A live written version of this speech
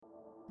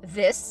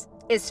This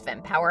is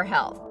FemPower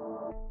Health.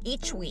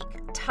 Each week,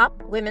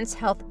 top women's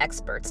health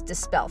experts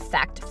dispel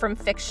fact from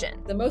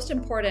fiction. The most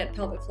important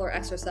pelvic floor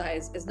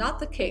exercise is not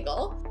the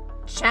Kegel.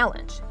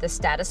 Challenge the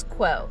status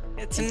quo.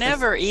 It's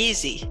never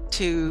easy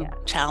to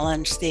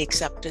challenge the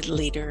accepted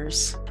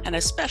leaders, and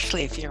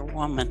especially if you're a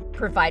woman.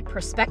 Provide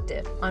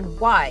perspective on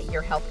why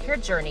your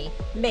healthcare journey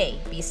may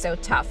be so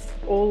tough.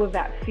 All of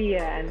that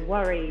fear and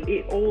worry,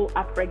 it all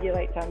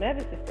upregulates our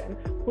nervous system,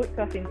 puts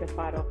us into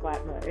fight or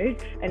flight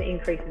mode, and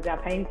increases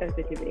our pain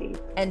sensitivity.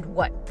 And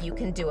what you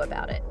can do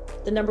about it.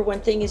 The number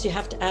one thing is you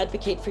have to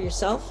advocate for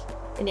yourself,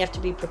 and you have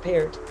to be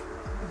prepared.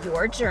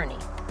 Your journey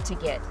to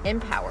get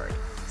empowered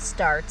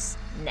starts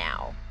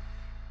now.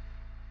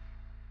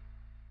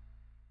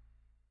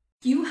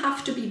 You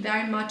have to be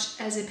very much,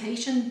 as a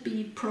patient,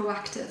 be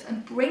proactive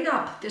and bring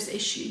up this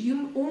issue.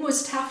 You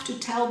almost have to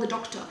tell the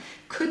doctor,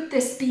 could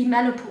this be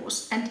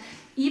menopause? And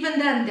even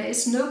then, there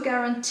is no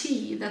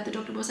guarantee that the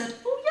doctor will say,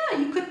 oh yeah,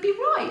 you could be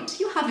right.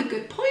 You have a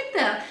good point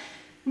there.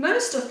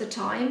 Most of the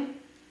time,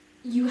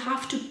 you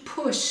have to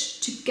push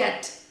to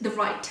get the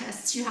right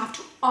tests. You have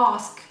to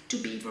ask to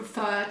be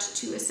referred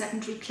to a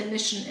secondary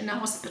clinician in a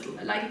hospital,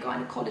 like a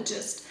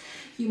gynecologist.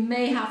 You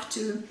may have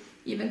to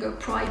even go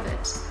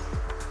private.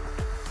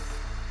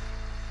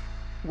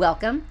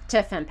 Welcome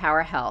to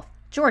FemPower Health.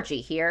 Georgie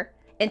here.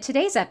 In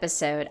today's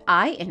episode,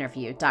 I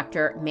interview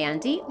Dr.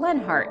 Mandy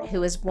Lenhart,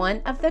 who is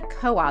one of the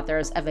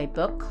co-authors of a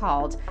book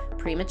called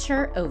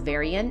Premature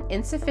Ovarian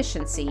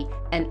Insufficiency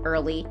and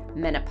Early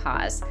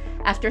Menopause.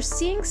 After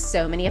seeing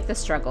so many of the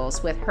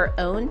struggles with her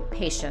own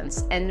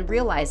patients and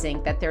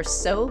realizing that there's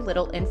so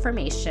little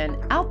information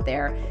out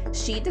there,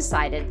 she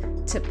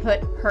decided to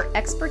put her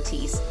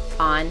expertise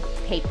on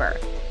paper.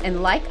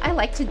 And like I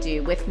like to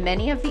do with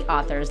many of the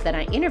authors that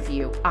I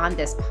interview on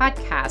this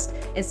podcast,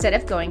 instead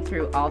of going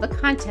through all the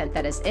content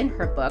that is in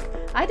her book,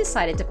 I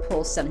decided to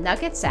pull some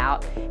nuggets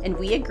out, and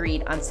we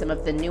agreed on some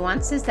of the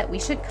nuances that we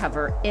should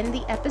cover in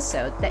the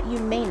episode that you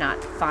may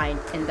not find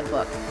in the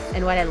book.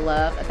 And what I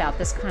love about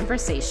this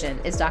conversation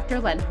is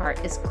Dr.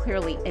 Lenhart is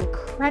clearly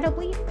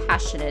incredibly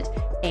passionate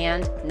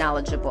and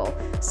knowledgeable.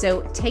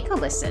 So take a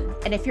listen.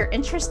 And if you're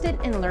interested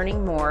in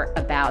learning more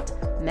about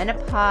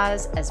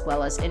menopause as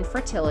well as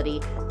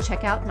infertility,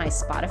 check out my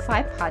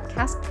Spotify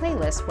podcast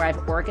playlist where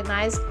I've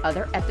organized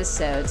other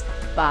episodes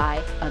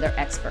by other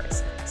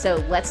experts.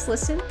 So let's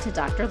listen to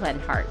Dr.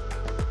 Lenhart.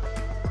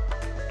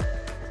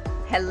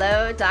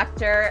 Hello,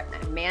 Dr.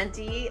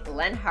 Mandy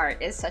Lenhart.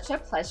 It's such a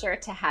pleasure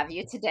to have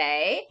you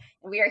today.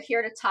 We are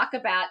here to talk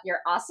about your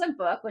awesome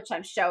book, which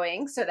I'm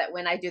showing so that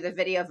when I do the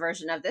video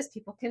version of this,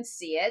 people can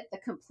see it, The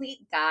Complete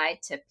Guide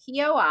to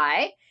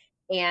POI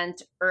and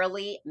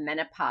Early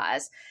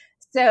Menopause.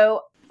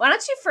 So why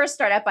don't you first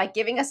start out by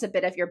giving us a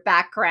bit of your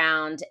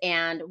background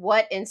and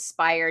what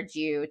inspired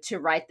you to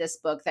write this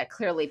book that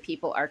clearly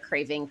people are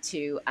craving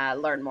to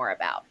learn more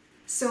about?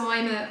 So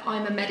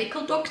I'm a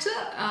medical doctor,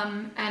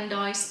 and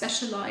I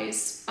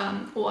specialize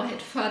or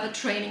had further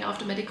training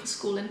after medical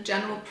school in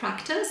general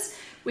practice,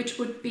 which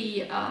would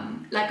be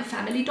like a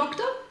family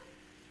doctor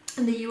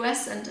in the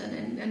US and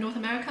in North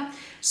America.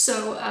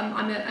 So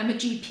I'm a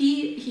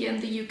GP here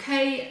in the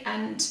UK,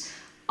 and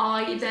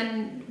I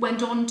then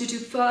went on to do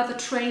further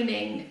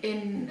training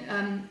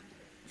in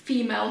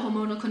female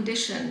hormonal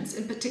conditions,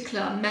 in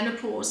particular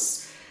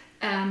menopause,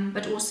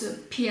 but also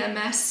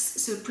PMS,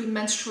 so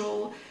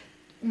premenstrual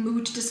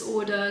mood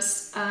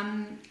disorders.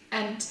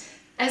 And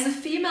as a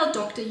female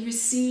doctor, you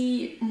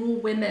see more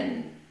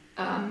women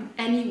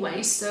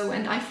anyway. So,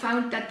 and I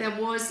found that there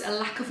was a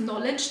lack of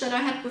knowledge that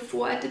I had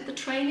before I did the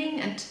training,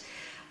 and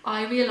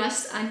I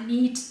realized I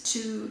need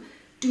to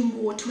do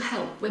more to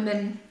help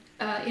women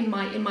in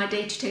my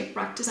day-to-day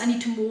practice. I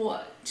need to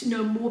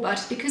know more about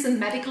it, because in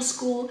medical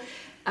school,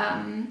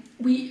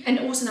 we, and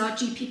also in our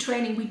GP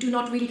training, we do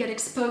not really get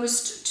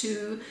exposed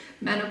to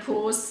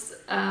menopause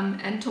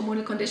and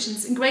hormonal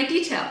conditions in great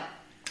detail.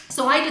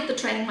 So I did the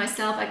training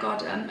myself. I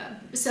got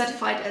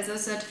certified as a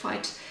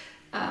certified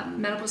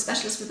menopause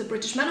specialist with the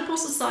British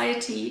Menopause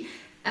Society,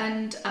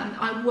 and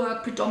I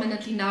work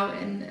predominantly now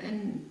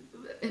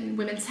in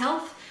women's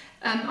health.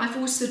 I've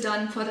also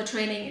done further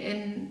training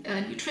in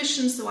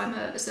nutrition, so I'm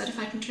a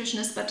certified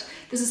nutritionist, but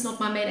this is not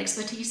my main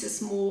expertise.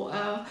 It's more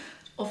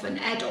of an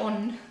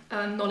add-on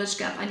knowledge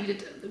gap.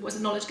 It was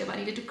a knowledge gap I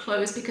needed to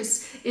close,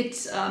 because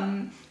it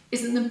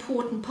is an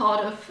important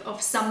part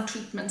of some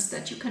treatments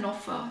that you can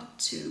offer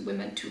to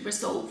women to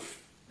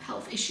resolve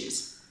health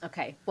issues.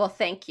 Okay. Well,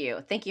 thank you.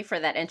 Thank you for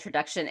that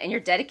introduction and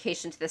your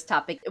dedication to this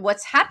topic.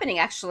 What's happening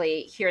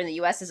actually here in the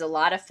US is a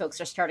lot of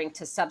folks are starting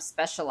to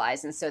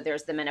subspecialize. And so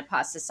there's the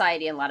Menopause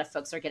Society, and a lot of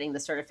folks are getting the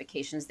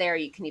certifications there.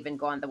 You can even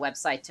go on the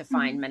website to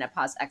find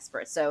menopause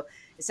experts. So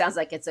it sounds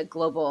like it's a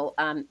global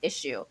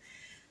issue.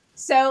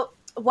 So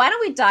why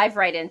don't we dive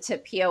right into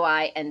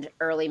POI and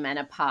early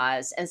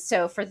menopause? And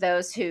so for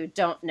those who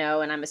don't know,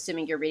 and I'm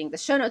assuming you're reading the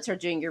show notes or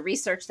doing your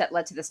research that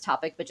led to this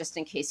topic, but just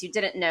in case you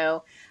didn't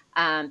know,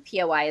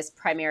 POI is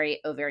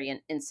primary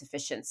ovarian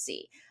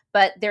insufficiency.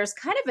 but there's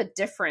kind of a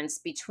difference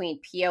between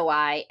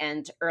POI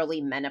and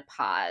early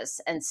menopause.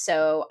 And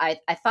so I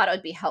thought it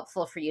would be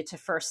helpful for you to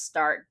first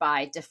start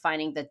by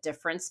defining the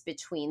difference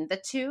between the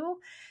two.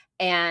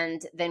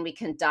 And then we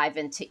can dive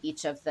into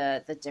each of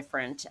the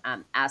different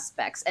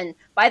aspects. And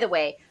by the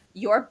way,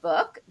 your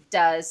book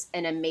does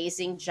an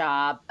amazing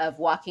job of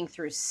walking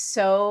through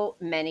so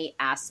many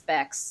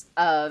aspects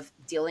of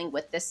dealing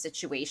with this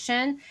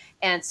situation.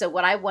 And so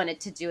what I wanted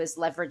to do is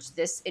leverage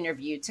this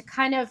interview to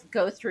kind of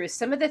go through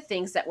some of the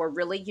things that were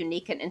really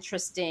unique and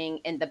interesting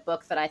in the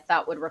book that I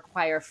thought would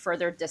require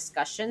further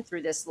discussion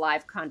through this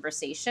live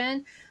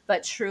conversation.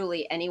 But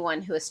truly,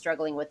 anyone who is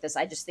struggling with this,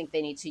 I just think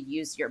they need to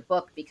use your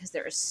book because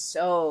there is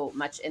so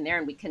much in there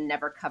and we can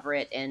never cover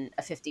it in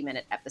a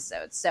 50-minute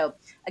episode. So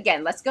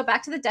again, let's go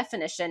back to the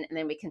definition and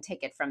then we can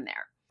take it from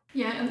there.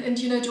 Yeah, and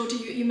you know, Georgie,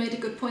 you made a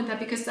good point there,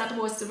 because that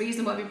was the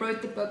reason why we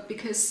wrote the book,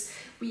 because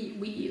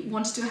we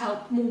wanted to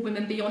help more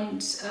women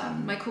beyond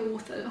my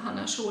co-author,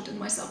 Hannah Short, and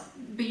myself,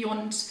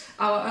 beyond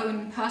our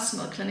own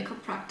personal clinical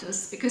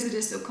practice, because it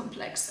is so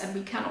complex and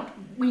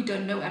we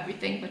don't know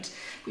everything, but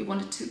we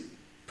wanted to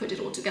put it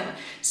all together.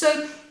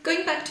 So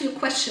going back to your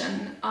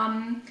question,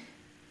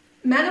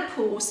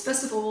 menopause,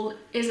 first of all,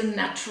 is a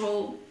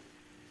natural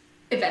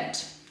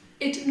event.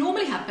 It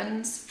normally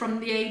happens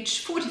from the age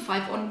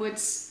 45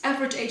 onwards.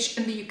 Average age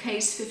in the UK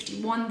is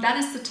 51. That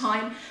is the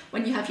time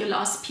when you have your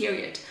last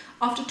period.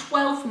 After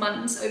 12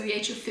 months over the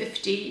age of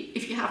 50,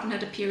 if you haven't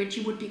had a period,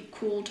 you would be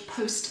called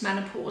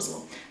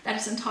postmenopausal. That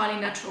is entirely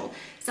natural.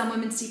 Some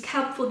women seek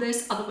help for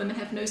this, other women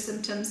have no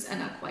symptoms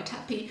and are quite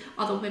happy.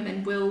 Other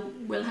women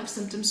will have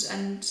symptoms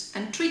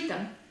and treat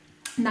them.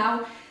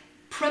 Now,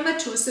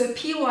 premature, so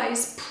POI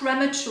is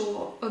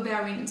premature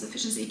ovarian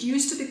insufficiency. It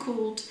used to be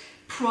called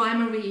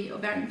primary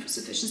ovarian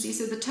insufficiency,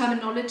 so the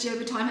terminology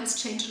over time has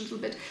changed a little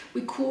bit.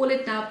 We call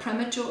it now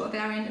premature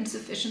ovarian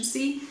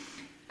insufficiency,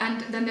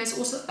 and then there's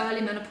also early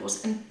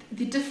menopause, and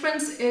the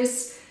difference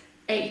is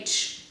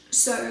age.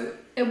 So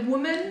a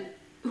woman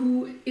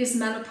who is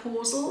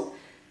menopausal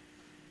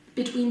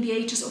between the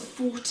ages of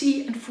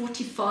 40 and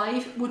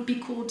 45 would be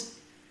called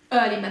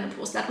early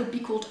menopause. That would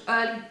be called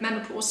early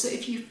menopause. So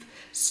if you've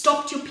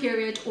stopped your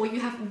period, or you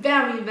have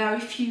very, very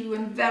few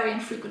and very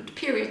infrequent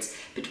periods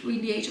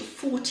between the age of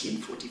 40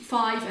 and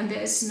 45, and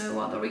there is no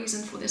other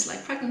reason for this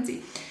like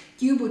pregnancy,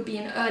 you would be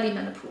in early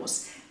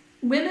menopause.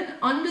 Women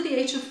under the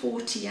age of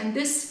 40, and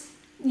this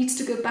needs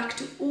to go back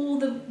to all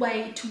the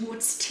way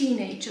towards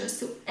teenagers,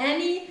 so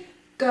any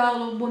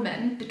girl or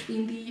woman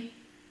between the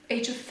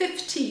age of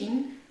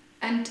 15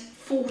 and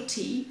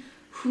 40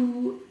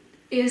 who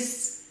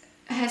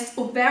has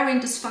ovarian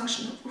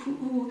dysfunction,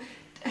 who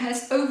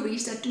has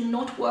ovaries that do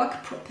not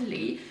work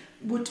properly,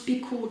 would be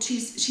called,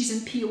 she's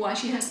in POI,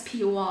 she has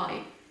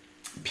POI.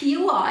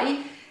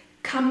 POI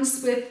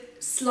comes with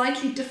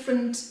slightly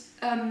different,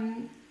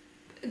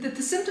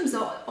 the symptoms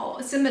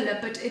are similar,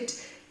 but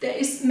there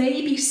is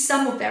maybe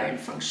some ovarian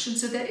function,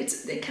 so that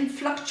it can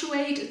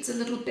fluctuate, it's a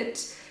little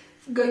bit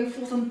going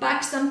forth and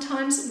back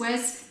sometimes,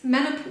 whereas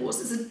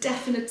menopause is a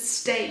definite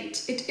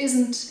state. It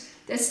isn't,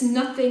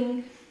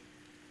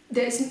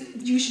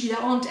 usually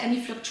there aren't any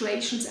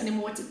fluctuations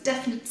anymore. It's a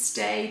definite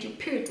state, your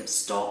periods have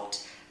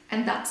stopped,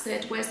 and that's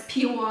it. Whereas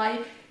POI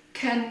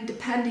can,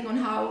 depending on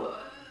how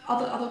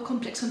other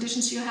complex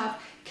conditions you have,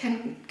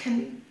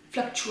 can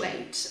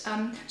fluctuate.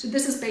 So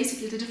this is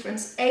basically the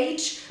difference.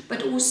 Age,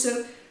 but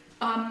also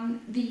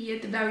the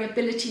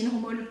variability in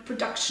hormonal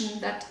production,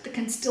 that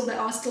there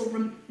are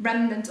still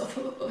remnants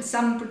of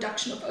some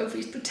production of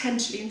ovaries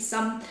potentially in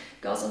some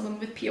girls and women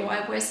with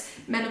POI, whereas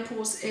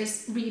menopause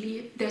is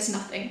really, there's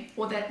nothing,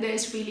 or that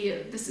there's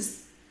really this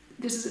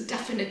is a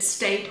definite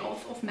state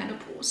of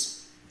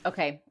menopause.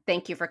 Okay,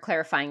 thank you for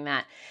clarifying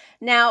that.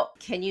 Now,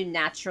 can you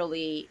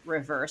naturally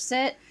reverse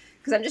it?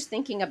 Because I'm just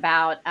thinking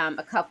about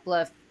a couple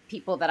of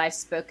people that I've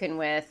spoken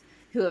with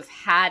who have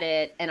had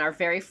it and are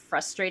very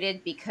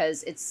frustrated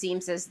because it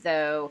seems as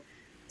though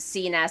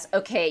seen as,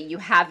 okay, you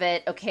have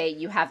it, okay,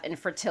 you have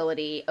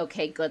infertility,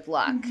 okay, good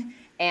luck. Mm-hmm.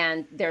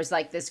 And there's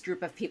like this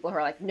group of people who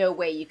are like, no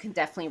way, you can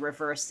definitely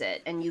reverse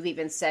it. And you've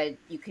even said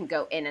you can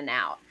go in and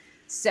out.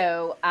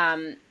 So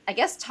I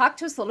guess talk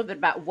to us a little bit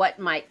about what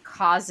might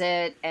cause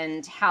it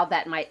and how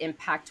that might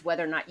impact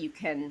whether or not you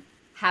can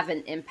have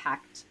an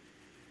impact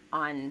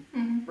on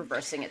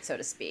reversing it, so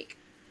to speak.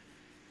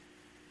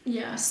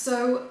 Yeah,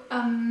 so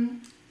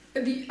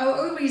our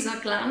ovaries are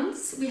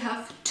glands. We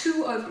have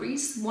two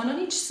ovaries, one on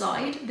each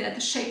side. They're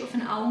the shape of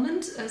an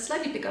almond,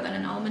 slightly bigger than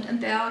an almond,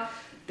 and they are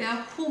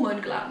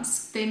hormone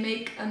glands. They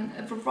make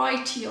a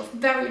variety of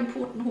very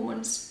important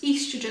hormones: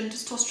 estrogen,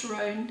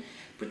 testosterone,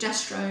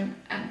 progesterone,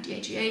 and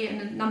DHEA,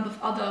 and a number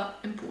of other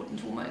important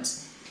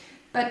hormones.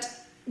 But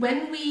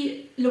when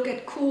we look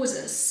at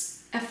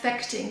causes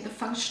affecting the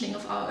functioning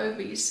of our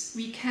ovaries,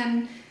 we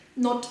can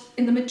not,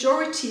 in the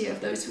majority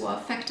of those who are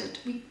affected,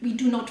 we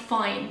do not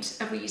find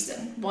a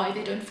reason why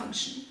they don't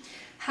function.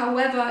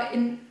 However,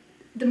 in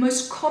the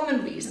most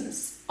common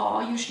reasons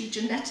are usually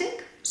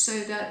genetic,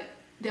 so that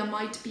you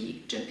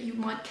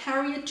might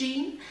carry a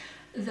gene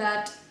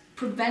that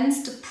prevents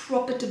the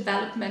proper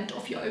development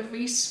of your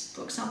ovaries,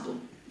 for example,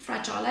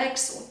 fragile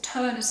eggs or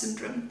Turner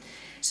syndrome.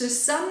 So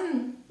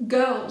some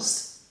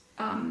girls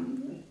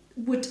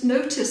would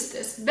notice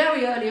this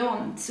very early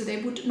on, so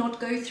they would not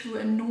go through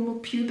a normal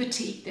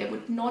puberty. They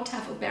would not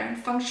have ovarian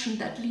function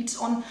that leads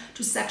on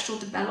to sexual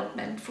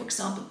development, for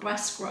example,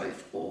 breast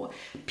growth or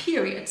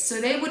periods. So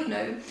they would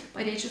know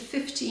by the age of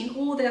 15,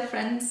 all their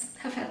friends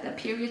have had their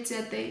periods,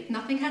 yet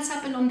nothing has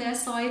happened on their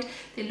side.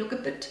 They look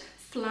a bit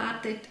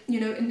flat. They,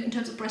 in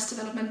terms of breast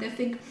development, they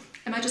think,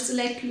 am I just a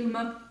late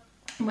bloomer?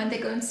 And when they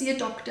go and see a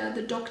doctor,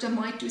 the doctor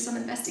might do some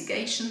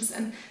investigations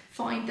and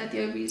find that the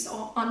ovaries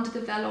are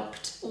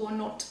underdeveloped or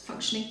not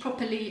functioning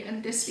properly,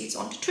 and this leads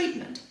on to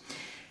treatment.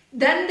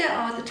 Then there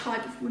are the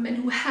type of women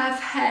who have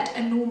had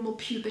a normal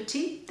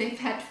puberty. They've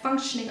had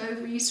functioning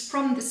ovaries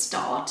from the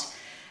start,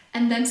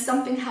 and then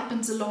something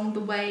happens along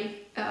the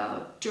way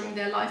during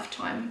their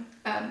lifetime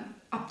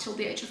up till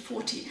the age of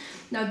 40.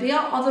 Now, there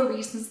are other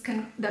reasons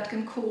that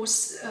can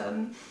cause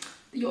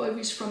your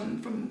ovaries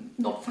from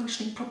not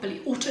functioning properly.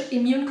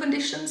 Autoimmune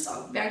conditions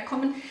are very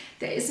common.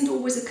 There isn't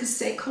always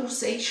a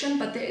causation,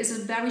 but there is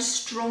a very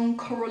strong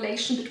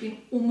correlation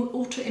between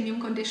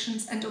autoimmune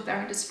conditions and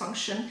ovarian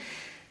dysfunction.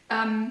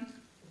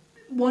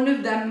 One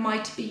of them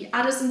might be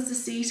Addison's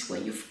disease,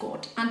 where you've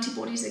got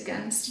antibodies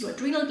against your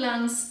adrenal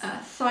glands,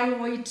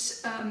 thyroid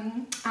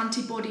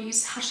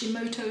antibodies,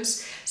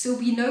 Hashimoto's. So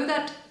we know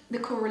that the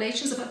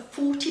correlation is about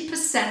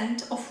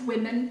 40% of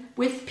women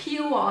with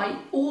POI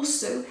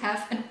also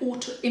have an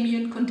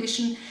autoimmune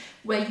condition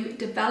where you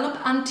develop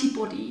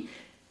antibodies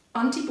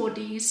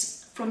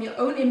from your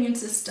own immune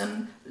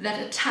system that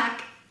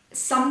attack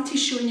some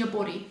tissue in your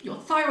body, your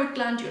thyroid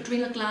gland, your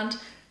adrenal gland,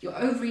 your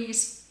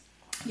ovaries,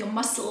 your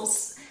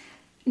muscles.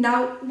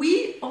 Now,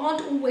 we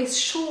aren't always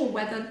sure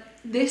whether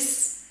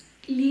this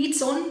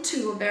leads on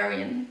to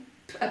ovarian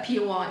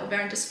POI,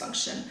 ovarian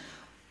dysfunction.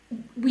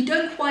 We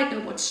don't quite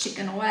know what's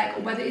chicken or egg,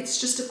 or whether it's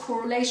just a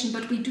correlation,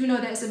 but we do know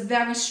there's a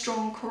very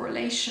strong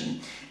correlation,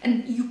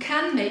 and you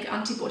can make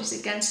antibodies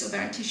against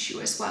ovarian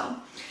tissue as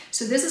well.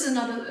 So this is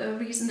another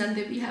reason then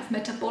that we have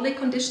metabolic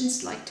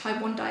conditions like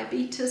type 1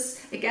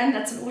 diabetes. Again,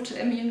 that's an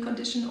autoimmune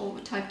condition, or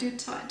type 2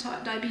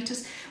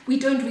 diabetes. We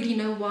don't really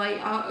know why.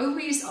 Our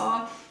ovaries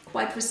are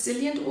quite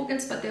resilient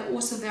organs, but they're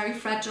also very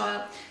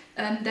fragile.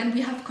 Then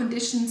we have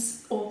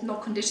conditions, or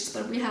not conditions,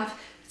 but we have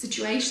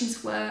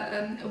situations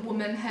where a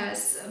woman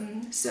has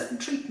certain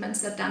treatments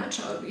that damage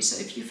her ovaries.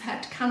 So if you've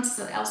had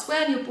cancer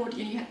elsewhere in your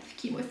body and you have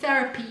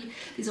chemotherapy,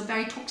 these are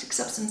very toxic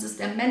substances.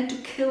 They're meant to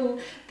kill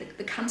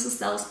the cancer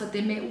cells, but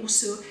they may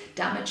also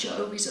damage your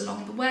ovaries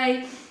along the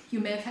way. You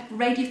may have had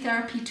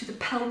radiotherapy to the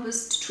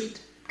pelvis to treat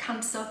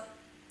cancer.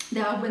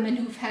 There are women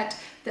who've had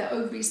their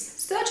ovaries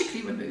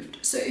surgically removed.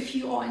 So if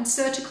you are in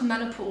surgical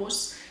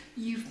menopause,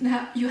 you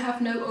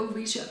have no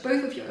ovaries,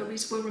 both of your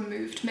ovaries were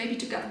removed, maybe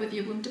together with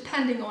your womb,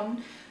 depending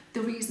on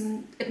the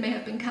reason. It may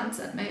have been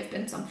cancer, it may have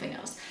been something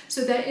else.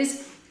 So there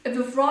is a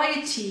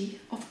variety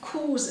of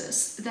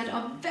causes that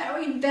are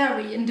very,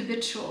 very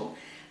individual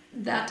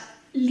that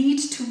lead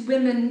to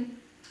women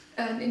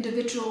and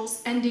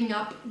individuals ending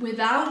up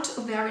without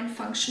ovarian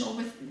function or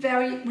with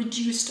very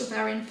reduced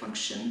ovarian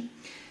function.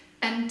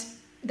 And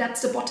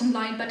that's the bottom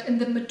line. But in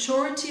the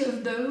majority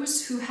of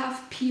those who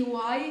have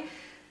POI,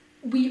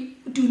 we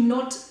do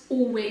not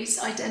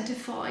always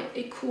identify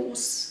a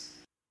cause.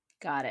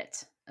 Got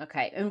it.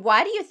 Okay. And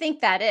why do you think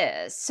that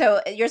is?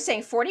 So you're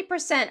saying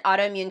 40%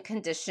 autoimmune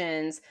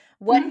conditions.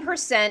 What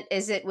percent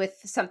is it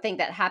with something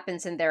that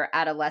happens in their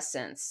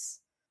adolescence?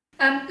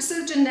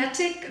 So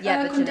genetic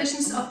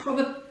conditions are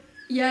probably,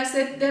 yes,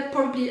 they're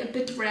probably a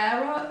bit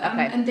rarer.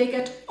 And they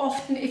get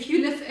often, if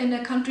you live in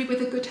a country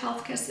with a good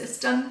healthcare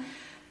system,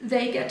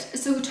 they get,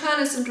 so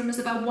Turner syndrome is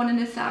about 1 in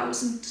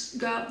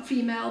 1,000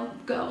 female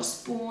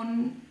girls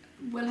born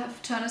will have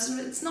Turner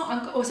syndrome. It's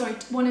not,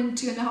 1 in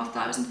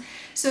 2,500.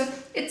 So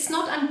it's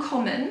not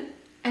uncommon,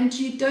 and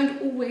you don't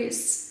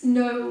always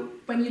know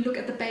when you look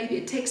at the baby.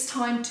 It takes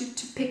time to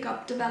pick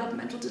up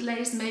developmental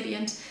delays maybe,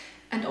 and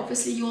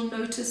obviously you'll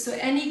notice. So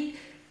any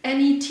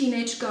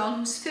teenage girl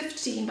who's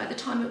 15, by the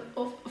time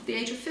of the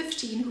age of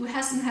 15, who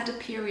hasn't had a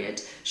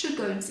period, should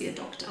go and see a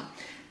doctor.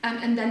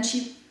 And then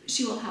she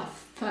will have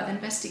further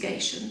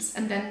investigations,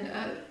 and then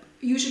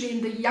usually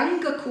in the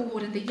younger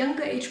cohort, in the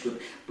younger age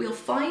group, we'll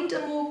find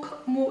a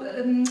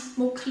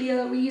more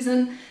clear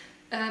reason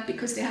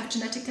because they have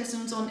genetic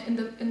testosterone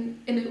on.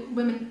 In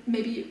women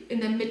maybe in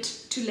their mid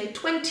to late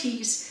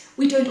 20s,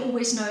 we don't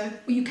always know.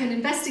 You can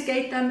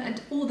investigate them,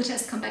 and all the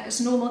tests come back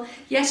as normal.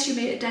 Yes, you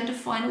may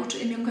identify an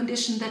autoimmune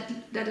condition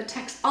that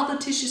attacks other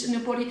tissues in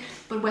your body,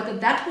 but whether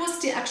that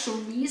was the actual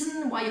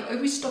reason why your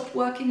ovaries stopped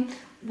working,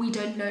 we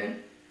don't know.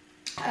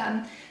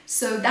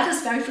 So that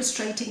is very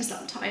frustrating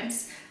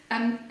sometimes.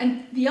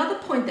 And the other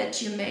point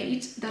that you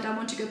made that I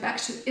want to go back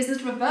to, is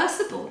it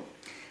reversible?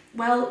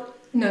 Well,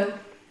 no,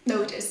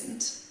 it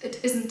isn't. It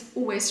isn't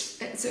always,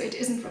 so it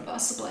isn't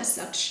reversible as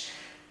such.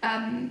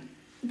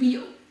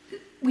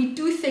 We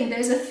do think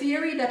there's a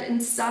theory that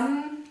in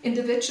some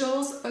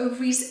individuals,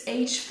 ovaries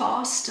age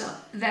faster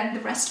than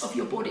the rest of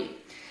your body.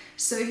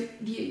 So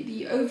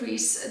the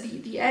ovaries,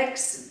 the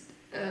eggs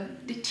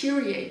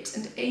deteriorate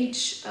and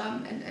age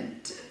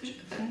and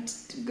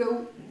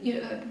go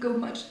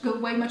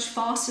way much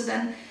faster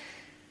than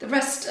the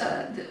rest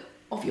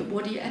of your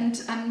body, and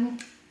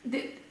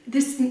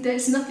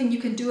there's nothing you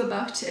can do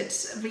about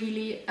it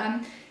really.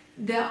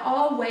 There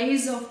are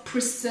ways of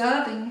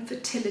preserving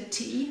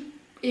fertility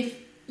if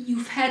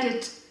you've had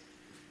it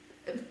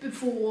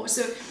before.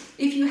 So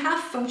if you have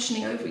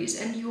functioning ovaries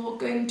and you're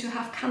going to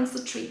have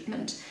cancer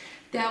treatment,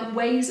 there are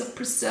ways of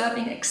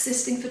preserving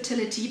existing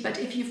fertility. But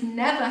if you've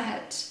never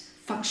had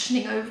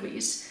functioning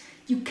ovaries,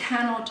 you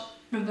cannot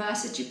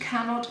reverse it. You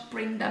cannot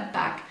bring them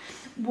back.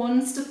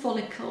 Once the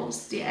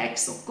follicles, the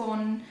eggs are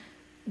gone,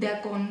 they're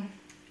gone.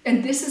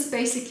 And this is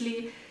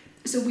basically,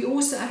 so we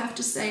also have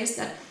to say is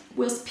that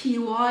whilst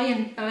POI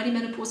and early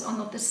menopause are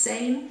not the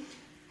same,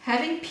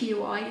 having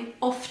POI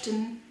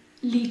often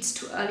leads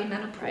to early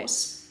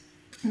menopause.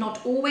 Right.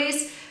 Not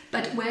always,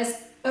 but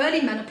whereas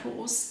early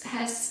menopause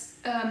has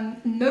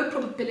no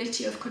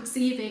probability of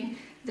conceiving,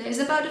 there's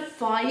about a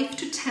 5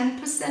 to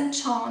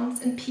 10%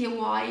 chance in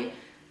POI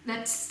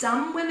that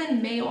some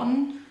women may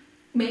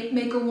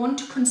go on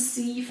to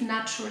conceive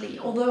naturally.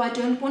 Although I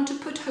don't want to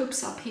put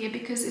hopes up here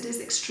because it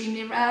is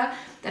extremely rare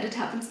that it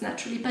happens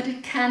naturally, but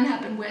it can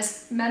happen,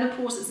 whereas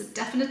menopause is a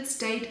definite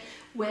state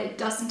where it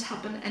doesn't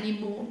happen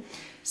anymore.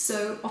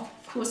 So of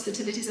course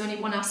fertility is only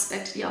one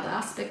aspect. The other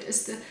aspect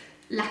is the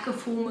lack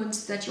of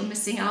hormones that you're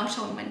missing out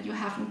on when you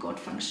haven't got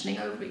functioning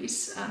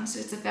ovaries. So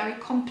it's a very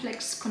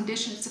complex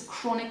condition. It's a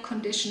chronic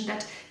condition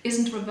that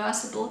isn't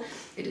reversible.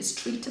 It is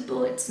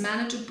treatable, it's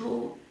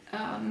manageable,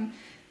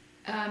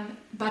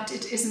 but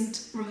it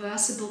isn't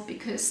reversible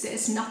because there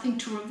is nothing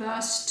to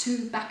reverse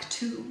back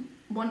to.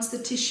 Once the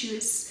tissue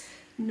is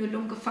no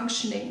longer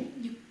functioning,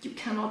 you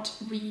cannot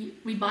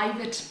revive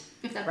it,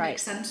 if that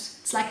makes sense.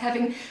 It's like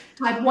having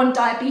type 1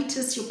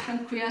 diabetes.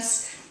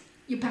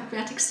 Your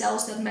pancreatic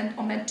cells that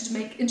are meant to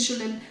make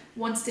insulin,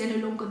 once they're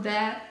no longer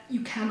there,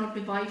 you cannot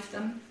revive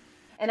them.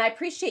 And I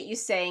appreciate you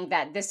saying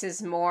that this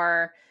is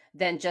more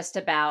than just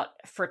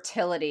about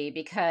fertility,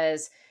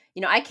 because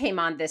I came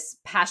on this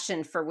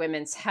passion for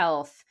women's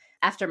health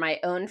after my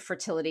own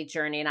fertility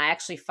journey. And I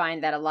actually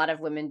find that a lot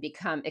of women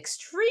become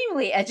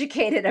extremely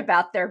educated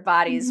about their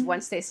bodies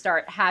once they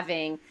start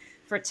having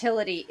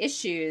fertility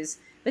issues.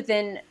 But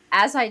then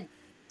as I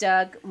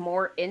dug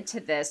more into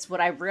this, what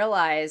I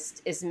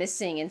realized is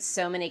missing in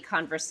so many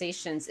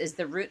conversations is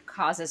the root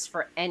causes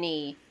for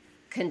any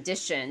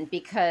condition.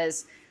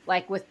 Because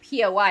like with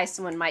POI,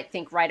 someone might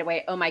think right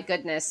away, oh my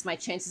goodness, my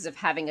chances of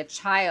having a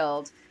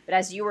child. But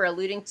as you were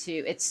alluding to,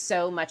 it's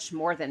so much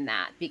more than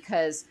that,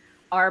 because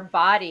our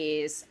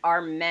bodies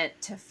are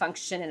meant to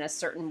function in a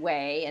certain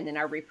way. And in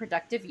our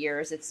reproductive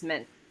years, it's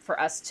meant for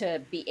us to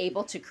be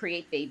able to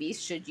create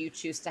babies should you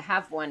choose to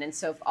have one. And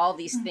so if all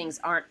these things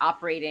aren't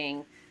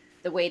operating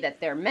the way that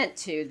they're meant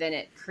to, then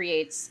it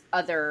creates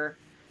other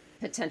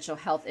potential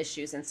health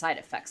issues and side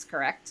effects,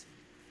 correct?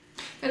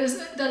 That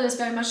is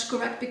very much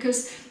correct,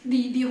 because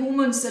the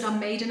hormones that are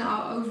made in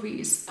our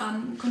ovaries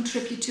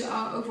contribute to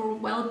our overall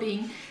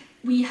well-being.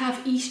 We have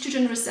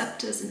estrogen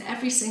receptors in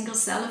every single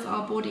cell of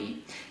our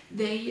body.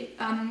 They,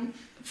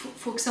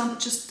 for example,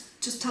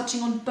 just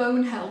touching on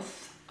bone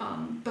health,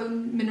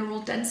 bone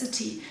mineral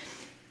density.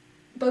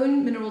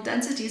 Bone mineral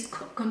density is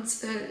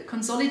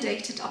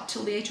consolidated up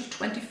till the age of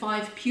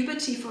 25.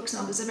 Puberty, for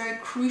example, is a very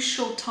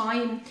crucial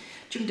time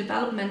during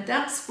development.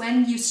 That's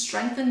when you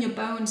strengthen your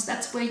bones.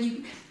 That's when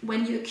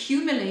you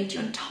accumulate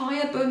your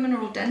entire bone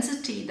mineral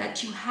density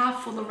that you have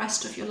for the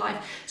rest of your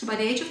life. So by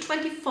the age of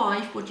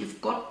 25, what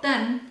you've got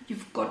then,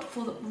 you've got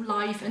for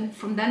life. And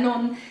from then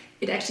on,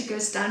 it actually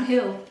goes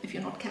downhill if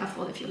you're not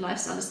careful, if your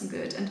lifestyle isn't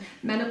good. And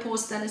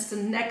menopause then is the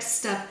next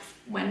step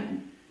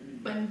when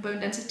bone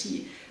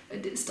density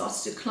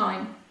starts to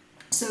decline.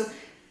 So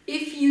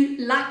if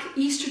you lack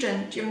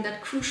estrogen during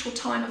that crucial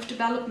time of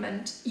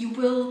development, you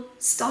will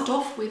start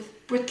off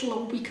with brittle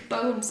or weak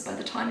bones. By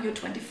the time you're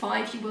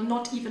 25, you will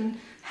not even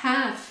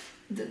have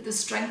the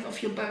strength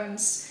of your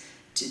bones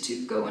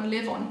to go and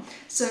live on.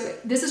 So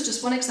this is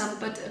just one example,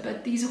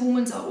 but these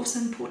hormones are also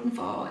important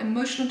for our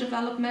emotional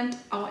development,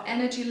 our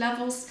energy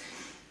levels,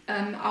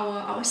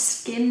 our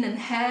skin and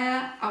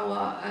hair,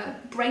 our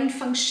brain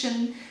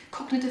function,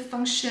 cognitive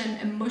function,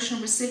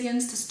 emotional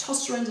resilience.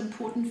 Testosterone is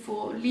important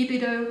for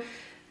libido,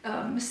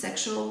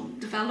 sexual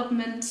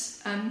development.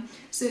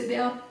 So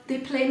they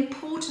play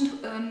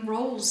important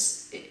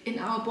roles in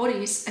our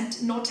bodies,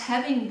 and not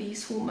having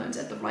these hormones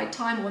at the right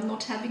time or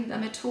not having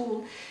them at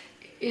all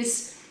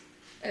is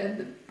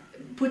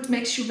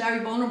makes you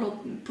very vulnerable,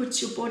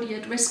 puts your body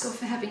at risk of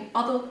having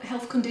other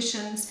health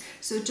conditions.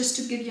 So just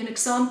to give you an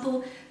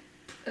example,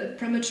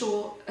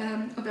 premature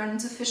ovarian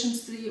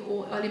insufficiency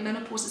or early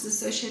menopause is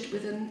associated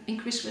with an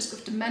increased risk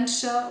of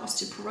dementia,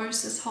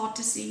 osteoporosis, heart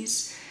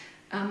disease,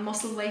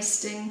 muscle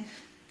wasting,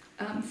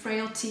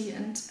 frailty,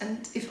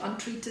 and if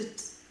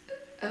untreated,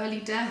 early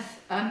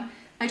death.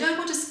 I don't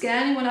want to scare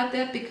anyone out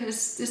there,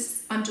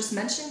 because I'm just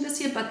mentioning this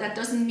here, but that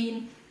doesn't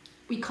mean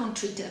we can't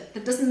treat it.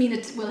 That doesn't mean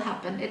it will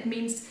happen. It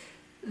means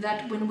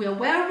that when we're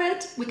aware of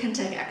it, we can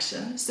take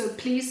action. So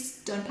please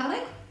don't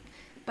panic,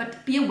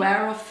 but be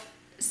aware of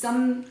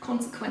some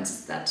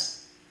consequences that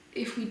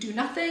if we do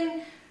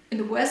nothing, in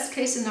the worst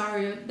case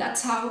scenario,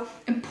 that's how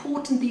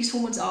important these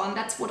hormones are. And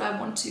that's what I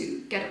want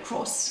to get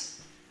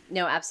across.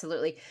 No,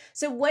 absolutely.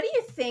 So what do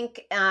you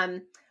think,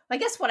 I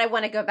guess what I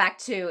want to go back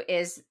to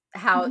is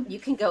how you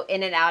can go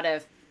in and out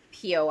of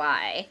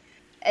POI,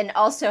 and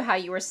also how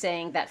you were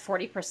saying that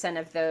 40%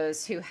 of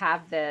those who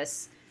have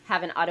this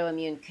have an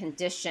autoimmune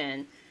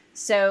condition.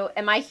 So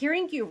am I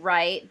hearing you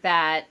right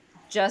that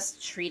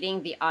just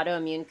treating the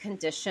autoimmune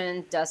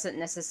condition doesn't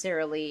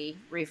necessarily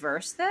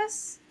reverse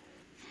this?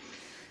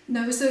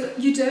 No, so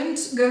you don't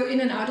go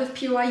in and out of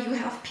POI, you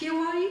have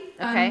POI.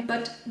 Okay.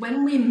 But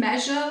when we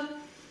measure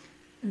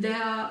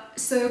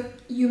so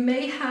you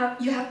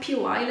have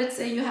POI, let's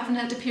say you haven't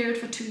had a period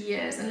for 2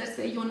 years, and let's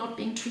say you're not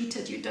being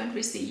treated, you don't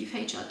receive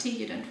HRT,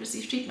 you don't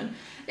receive treatment.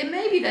 It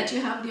may be that you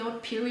have the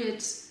odd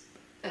periods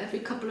every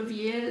couple of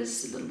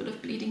years, a little bit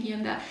of bleeding here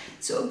and there.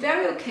 So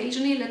very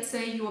occasionally, let's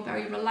say you are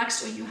very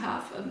relaxed, or you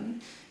have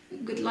a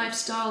good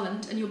lifestyle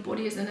and your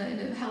body is in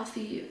a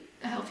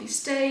healthy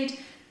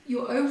state,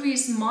 your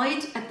ovaries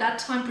might at that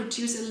time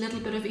produce a little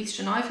bit of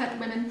estrogen. I've had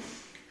women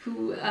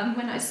who,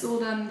 when I saw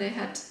them, they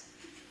had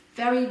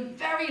very,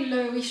 very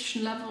low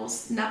estrogen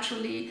levels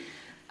naturally.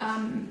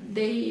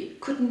 They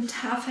couldn't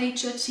have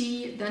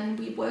HRT. Then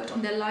we worked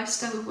on their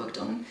lifestyle. We worked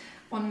on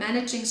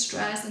managing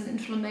stress and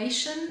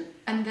inflammation.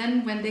 And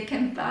then when they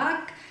came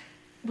back,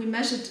 we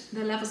measured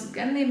the levels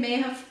again. They may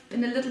have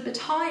been a little bit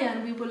higher,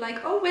 and we were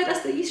like, oh, where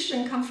does the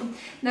estrogen come from?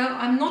 Now,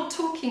 I'm not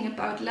talking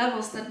about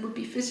levels that would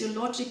be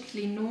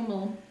physiologically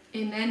normal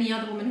in any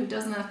other woman who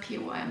doesn't have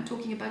POI. I'm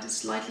talking about it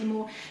slightly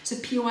more. So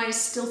POI is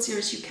still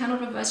serious. You cannot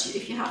reverse it.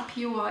 If you have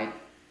POI,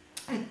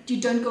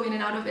 you don't go in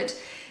and out of it.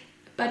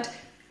 But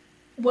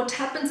what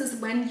happens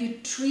is when you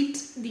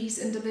treat these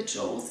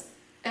individuals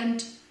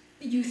and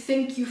you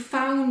think you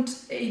found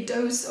a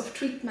dose of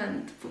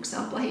treatment, for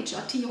example,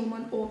 HRT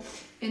hormone, or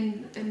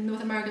in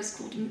North America it's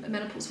called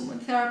menopause hormone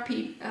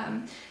therapy.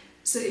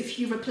 So if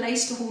you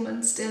replace the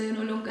hormone, still you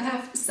no longer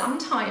have.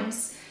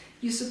 Sometimes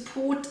you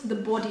support the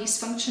body's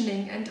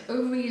functioning, and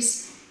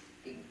ovaries,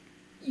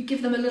 you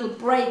give them a little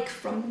break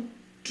from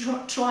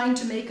trying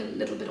to make a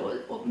little bit,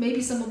 or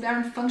maybe some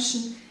ovarian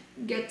function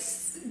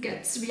gets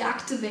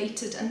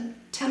reactivated, and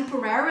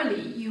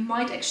temporarily you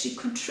might actually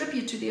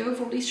contribute to the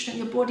overall estrogen in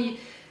your body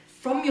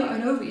from your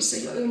own ovaries. So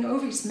your own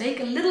ovaries make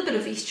a little bit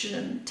of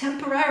estrogen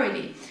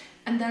temporarily,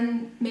 and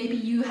then maybe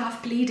you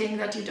have bleeding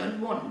that you don't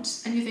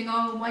want, and you think,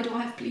 oh, why do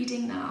I have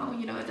bleeding now?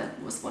 You know,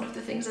 that was one of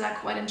the things that I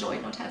quite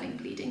enjoyed, not having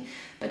bleeding.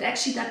 But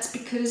actually that's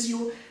because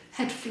you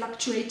had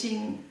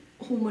fluctuating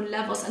hormone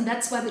levels, and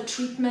that's why the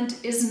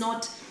treatment is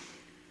not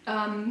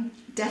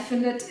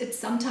definite. It's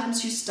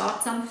sometimes you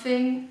start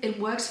something, it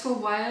works for a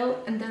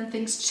while, and then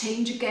things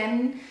change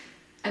again,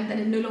 and then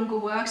it no longer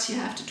works. You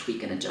have to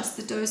tweak and adjust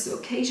the dose. So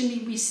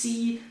occasionally we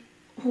see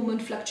hormone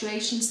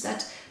fluctuations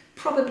that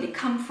probably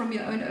come from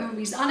your own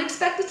ovaries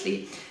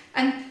unexpectedly.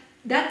 And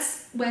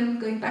that's when,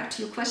 going back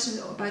to your question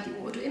about the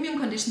autoimmune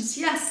conditions,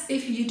 yes,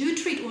 if you do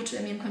treat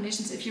autoimmune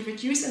conditions, if you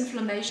reduce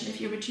inflammation, if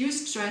you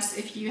reduce stress,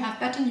 if you have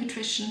better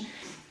nutrition,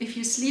 if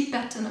you sleep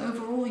better, and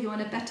overall you're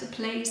in a better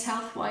place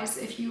health-wise,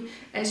 if you,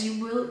 as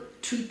you will,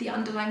 treat the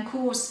underlying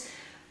cause,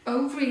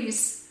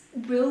 ovaries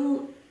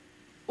will,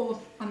 or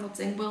I'm not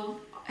saying will,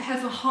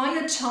 have a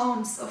higher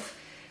chance of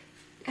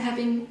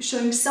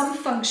showing some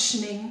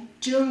functioning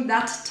during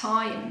that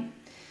time.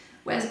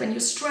 Whereas when you're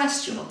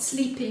stressed, you're not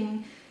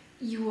sleeping,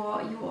 you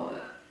are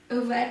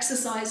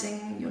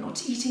over-exercising, you're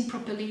not eating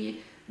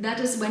properly, that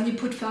is when you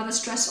put further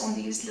stress on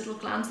these little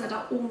glands that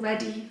are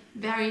already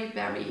very,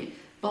 very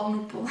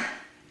vulnerable.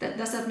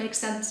 Does that make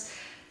sense?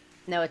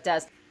 No, it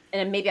does.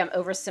 And maybe I'm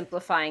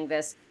oversimplifying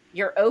this.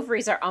 Your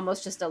ovaries are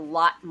almost just a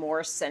lot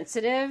more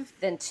sensitive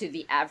than to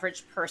the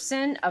average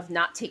person of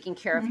not taking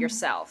care of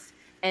yourself.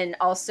 And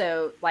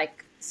also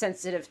like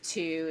sensitive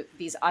to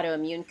these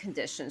autoimmune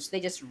conditions. They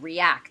just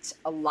react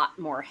a lot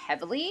more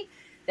heavily,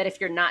 that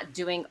if you're not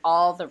doing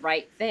all the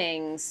right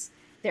things,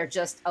 they're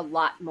just a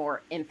lot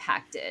more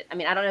impacted. I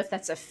mean, I don't know if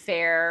that's a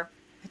fair,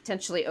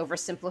 potentially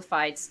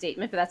oversimplified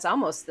statement, but that's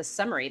almost the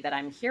summary that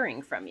I'm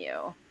hearing from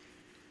you.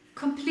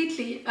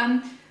 Completely.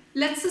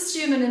 Let's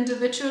assume an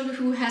individual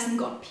who hasn't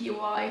got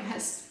POI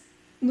has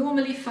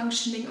normally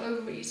functioning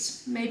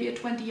ovaries, maybe a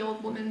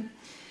 20-year-old woman.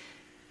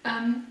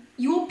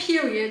 Your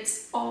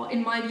periods are,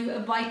 in my view, a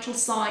vital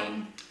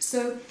sign.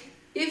 So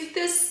if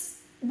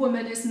this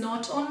woman is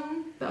not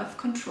on birth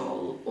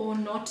control or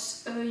not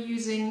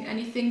using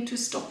anything to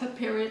stop her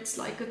periods,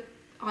 like an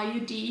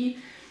IUD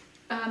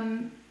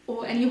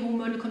or any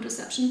hormonal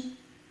contraception,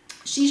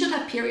 she should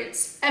have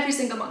periods every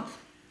single month.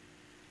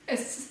 A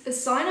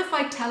sign of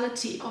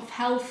vitality, of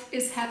health,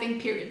 is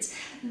having periods.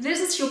 This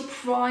is your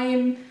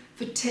prime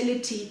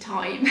fertility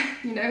time.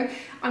 You know,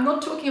 I'm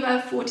not talking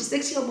about a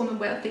 46-year-old woman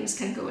where things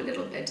can go a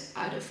little bit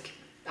out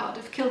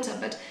of kilter,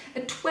 but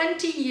a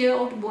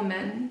 20-year-old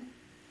woman,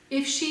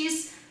 if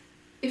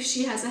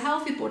she has a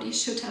healthy body,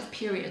 should have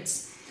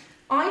periods.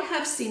 I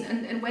have seen,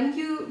 and when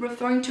you're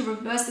referring to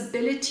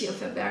reversibility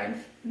of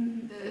ovarian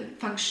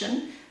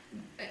function,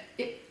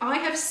 I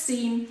have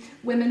seen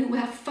women who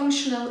have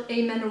functional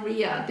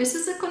amenorrhea. This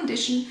is a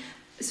condition.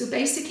 So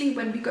basically,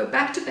 when we go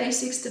back to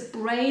basics, the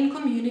brain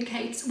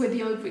communicates with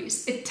the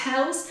ovaries. It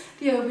tells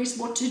the ovaries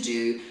what to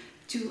do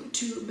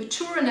to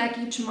mature an egg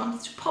each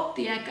month, to pop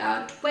the egg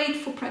out, wait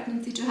for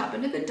pregnancy to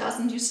happen. If it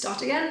doesn't, you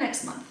start again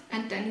next month,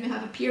 and then you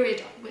have a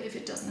period if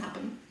it doesn't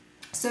happen.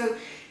 So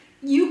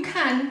you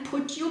can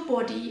put your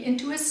body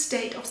into a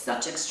state of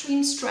such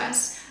extreme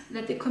stress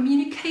that the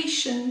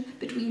communication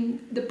between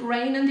the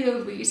brain and the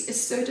ovaries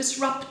is so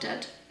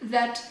disrupted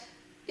that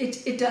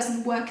it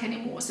doesn't work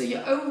anymore. So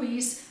your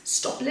ovaries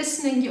stop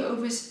listening, your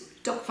ovaries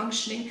stop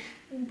functioning.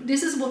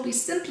 This is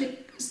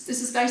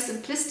very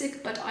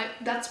simplistic, but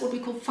that's what we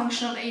call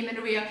functional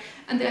amenorrhea.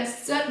 And there are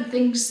certain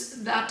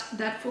things that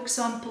for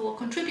example,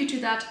 contribute to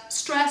that.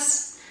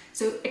 Stress,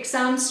 so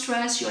exam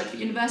stress, you're at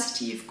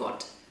university, you've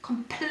got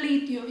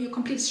you're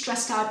completely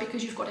stressed out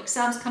because you've got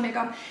exams coming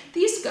up.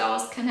 These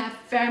girls can have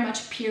very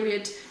much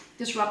period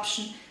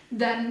disruption.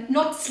 Then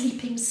not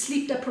sleeping,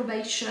 sleep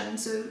deprivation,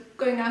 so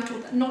going out,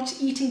 not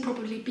eating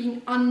properly,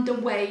 being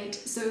underweight,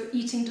 so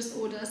eating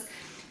disorders,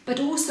 but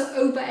also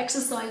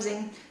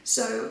over-exercising.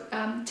 So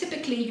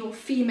typically your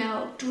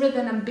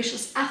female-driven,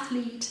 ambitious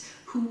athlete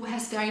who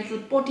has very little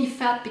body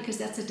fat because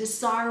that's a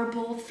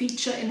desirable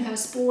feature in her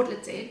sport,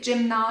 let's say a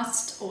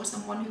gymnast or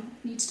someone who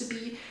needs to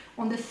be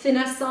on the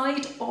thinner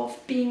side of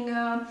being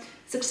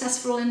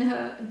successful in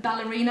her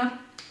ballerina.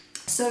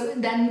 So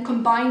then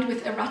combined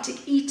with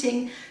erratic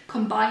eating,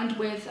 combined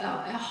with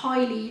a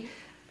highly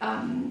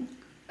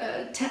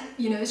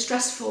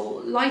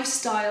stressful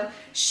lifestyle,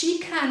 she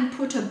can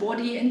put her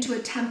body into a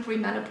temporary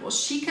menopause.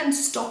 She can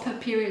stop her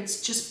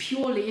periods just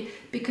purely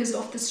because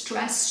of the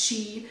stress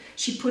she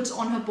puts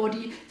on her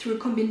body through a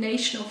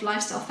combination of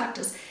lifestyle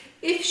factors.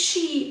 If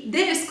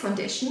this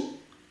condition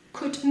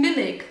could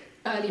mimic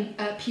early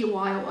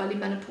POI or early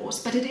menopause,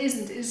 but it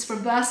isn't. It is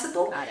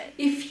reversible.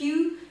 If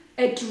you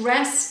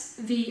address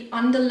the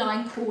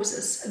underlying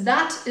causes,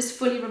 that is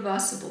fully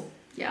reversible.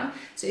 Yeah.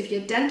 So if you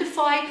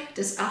identify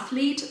this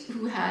athlete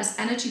who has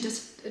energy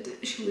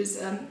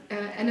deficient,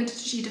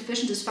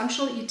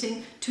 dysfunctional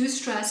eating, too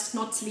stressed,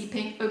 not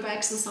sleeping, over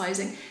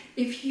exercising,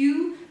 if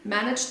you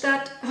manage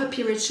that, her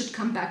periods should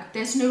come back.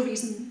 There's no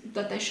reason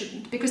that they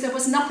shouldn't, because there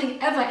was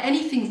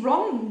anything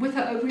wrong with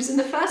her ovaries in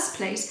the first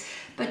place.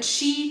 But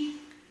she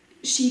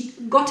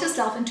got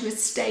herself into a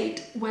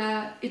state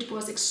where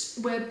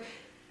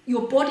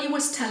her body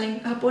was telling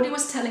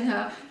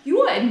her,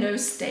 you are in no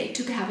state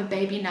to have a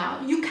baby now.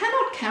 You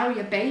cannot carry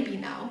a baby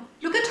now.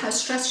 Look at how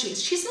stressed she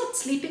is. She's not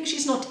sleeping,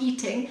 she's not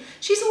eating,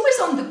 she's always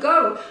on the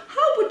go.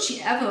 How would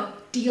she ever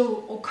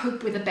deal or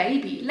cope with a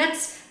baby?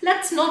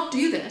 Let's not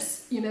do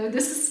this.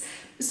 This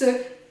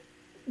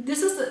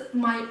is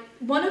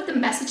one of the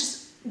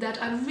messages that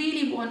I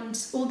really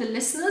want all the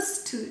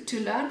listeners to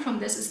learn from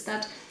this, is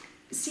that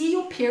see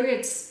your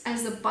periods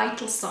as a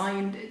vital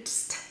sign.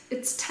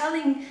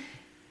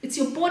 It's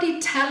your body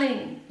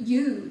telling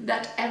you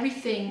that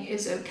everything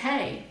is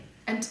okay.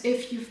 And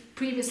if you've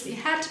previously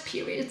had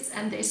periods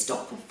and they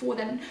stop for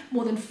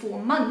more than 4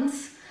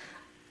 months,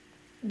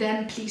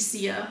 then please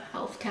see a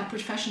healthcare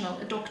professional,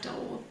 a doctor,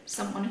 or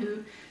someone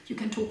who you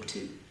can talk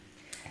to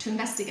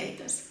investigate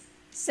this.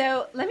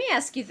 So let me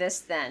ask you this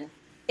then.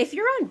 If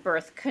you're on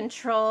birth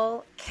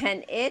control,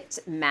 can it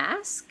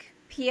mask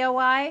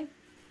POI?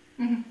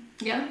 Mm-hmm.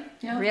 Yeah.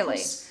 Really?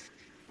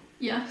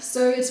 Yeah,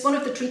 so it's one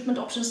of the treatment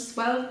options as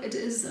well. It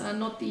is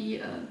not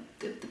the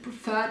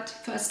preferred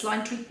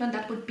first-line treatment.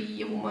 That would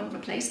be hormone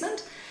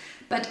replacement.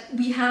 But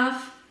we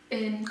have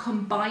in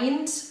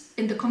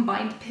the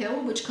combined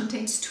pill, which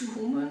contains 2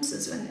 hormones,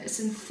 is a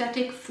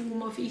synthetic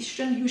form of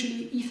estrogen,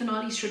 usually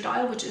ethionyl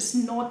estradiol, which is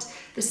not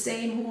the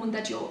same hormone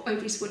that your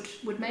ovaries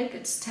would make.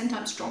 It's 10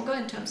 times stronger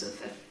in terms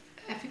of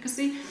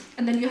efficacy.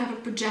 And then you have a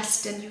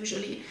progestin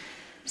usually.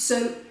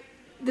 So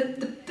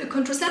the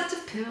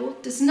contraceptive pill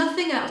does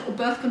nothing else, or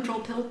birth control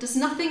pill does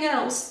nothing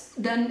else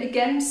than,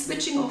 again,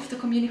 switching off the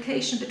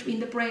communication between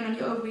the brain and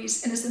your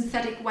ovaries in a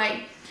synthetic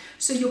way.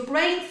 So your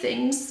brain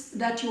thinks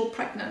that you're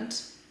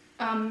pregnant,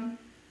 and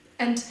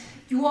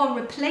you are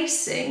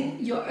replacing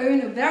your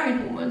own ovarian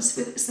hormones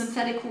with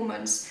synthetic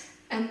hormones,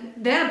 and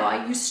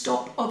thereby you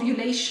stop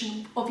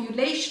ovulation,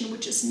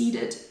 which is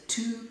needed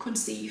to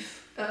conceive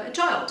a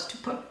child, to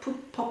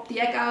pop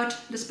the egg out,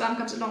 the sperm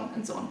comes along,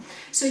 and so on.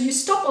 So you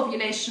stop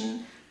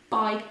ovulation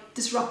by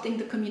disrupting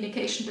the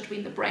communication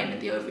between the brain and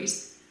the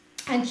ovaries.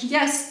 And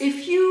yes,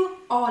 if you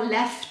are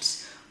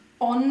left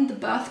on the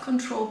birth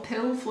control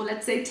pill for,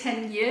 let's say,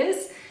 10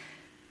 years,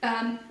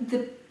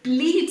 the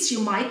bleeds you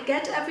might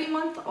get every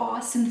month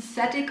are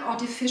synthetic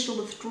artificial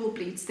withdrawal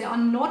bleeds. They are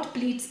not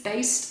bleeds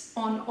based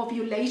on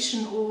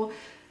ovulation or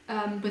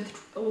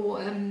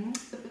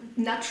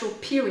natural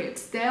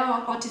periods. They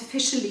are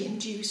artificially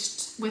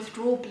induced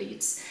withdrawal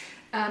bleeds.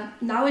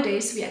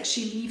 Nowadays, we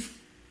actually leave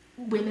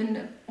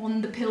women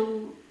on the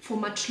pill for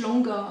much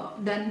longer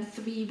than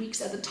 3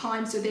 weeks at a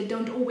time, so they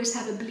don't always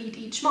have a bleed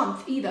each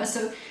month either.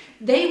 So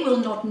they will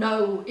not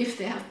know if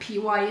they have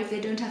POI if they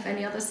don't have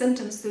any other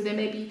symptoms. So they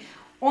may be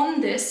on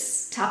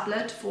this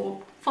tablet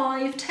for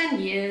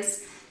 5-10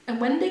 years, and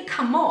when they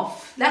come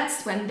off,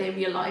 that's when they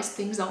realize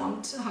things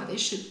aren't how they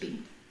should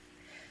be.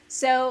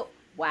 So,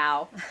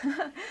 wow.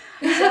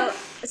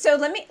 so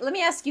let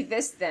me ask you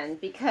this then,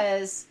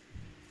 because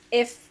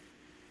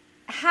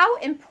how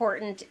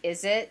important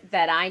is it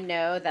that I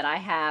know that I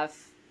have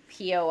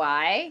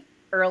POI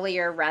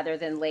earlier rather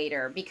than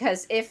later?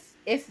 Because if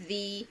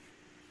the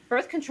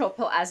birth control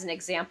pill, as an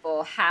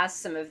example, has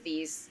some of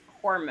these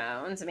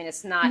hormones, I mean,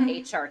 it's not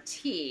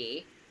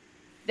HRT,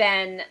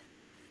 then,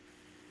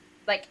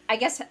 like, I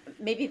guess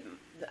maybe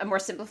a more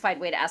simplified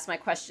way to ask my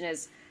question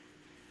is,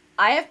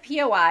 I have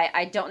POI,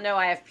 I don't know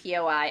I have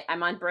POI,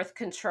 I'm on birth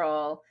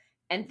control,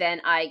 and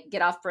then I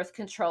get off birth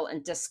control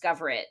and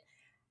discover it.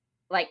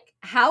 Like,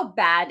 how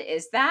bad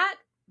is that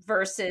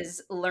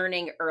versus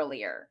learning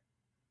earlier?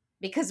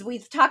 Because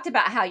we've talked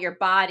about how your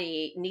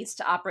body needs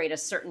to operate a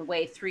certain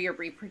way through your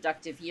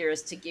reproductive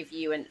years to give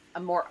you a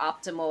more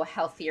optimal,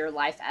 healthier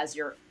life as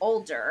you're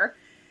older.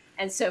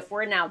 And so if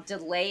we're now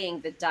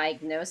delaying the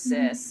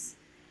diagnosis,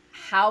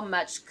 how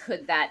much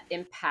could that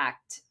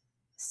impact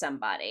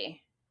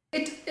somebody?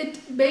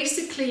 It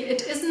basically,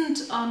 it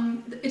isn't,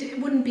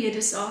 it wouldn't be a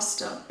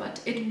disaster, but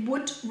it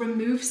would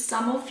remove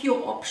some of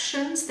your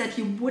options that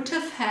you would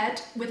have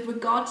had with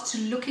regards to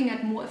looking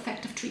at more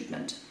effective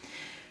treatment.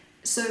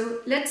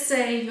 So let's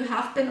say you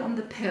have been on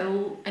the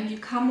pill and you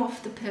come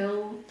off the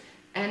pill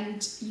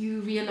and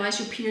you realize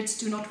your periods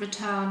do not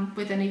return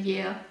within a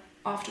year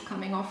after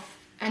coming off.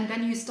 And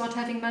then you start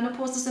having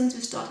menopausal symptoms,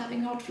 you start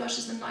having hot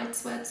flushes and night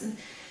sweats, and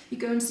you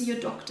go and see your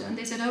doctor and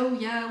they said, oh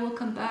yeah, we'll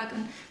come back,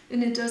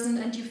 and it doesn't,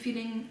 and you're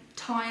feeling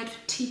tired,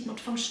 teeth not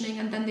functioning,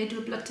 and then they do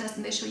a blood test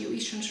and they show your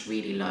estrogen's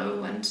really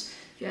low and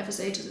you have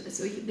FSH,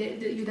 so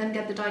you then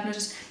get the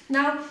diagnosis.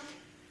 Now,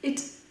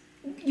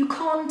 you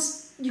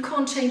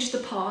can't change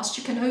the past,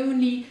 you can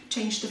only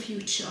change the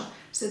future.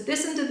 So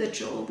this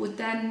individual would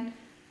then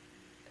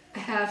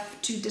have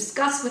to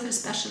discuss with a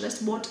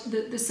specialist what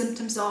the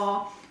symptoms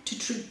are to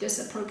treat this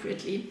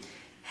appropriately.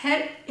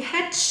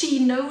 Had she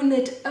known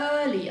it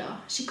earlier,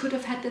 she could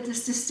have had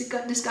this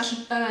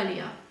discussion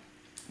earlier.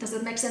 Does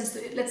that make sense?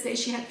 Let's say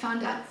she had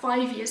found out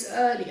 5 years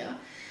earlier,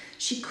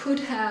 she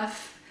could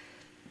have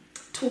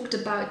talked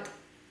about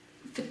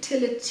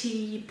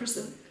fertility,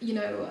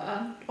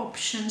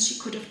 options. She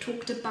could have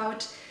talked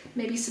about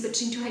maybe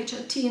switching to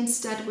HRT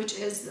instead, which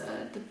is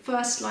the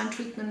first line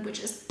treatment,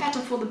 which is better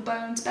for the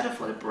bones, better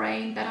for the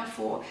brain, better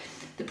for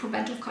the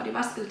prevention of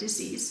cardiovascular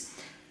disease.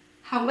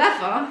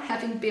 However,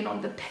 having been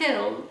on the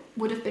pill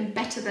would have been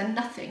better than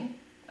nothing.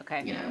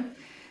 Okay.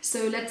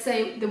 So let's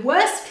say the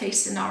worst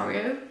case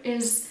scenario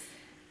is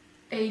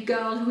a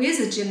girl who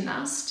is a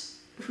gymnast,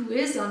 who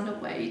is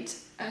underweight,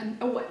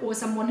 or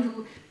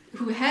someone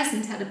who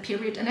hasn't had a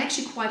period and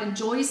actually quite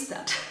enjoys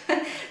that.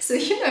 So,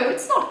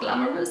 it's not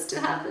glamorous to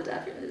have it.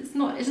 It's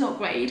not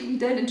great. We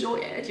don't enjoy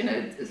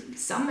it.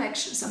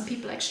 Some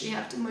people actually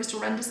have the most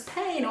horrendous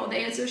pain, or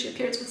they associate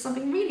periods with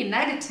something really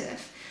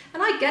negative.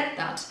 And I get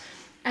that.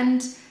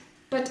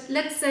 But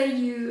let's say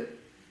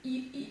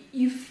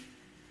you've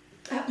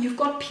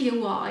got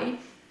POI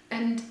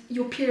and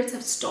your periods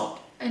have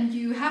stopped and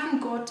you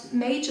haven't got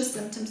major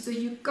symptoms, so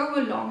you go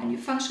along and you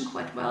function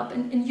quite well,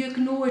 and you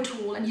ignore it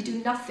all and you do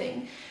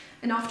nothing.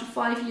 And after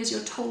 5 years,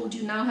 you're told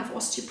you now have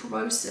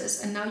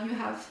osteoporosis, and now you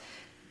have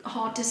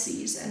heart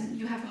disease, and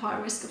you have a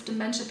higher risk of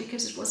dementia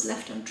because it was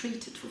left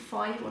untreated for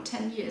 5 or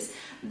 10 years.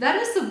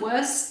 That is the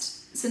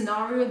worst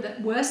scenario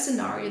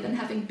than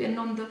having been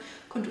on the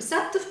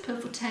contraceptive pill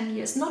for 10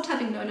 years, not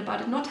having known about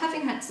it, not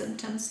having had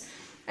symptoms.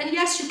 And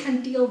yes, you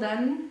can deal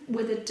then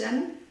with it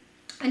then.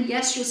 And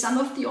yes, some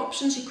of the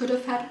options you could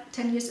have had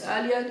 10 years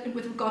earlier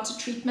with regard to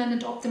treatment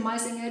and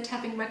optimizing it,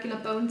 having regular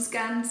bone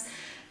scans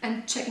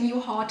and checking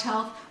your heart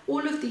health,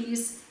 all of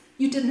these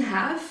you didn't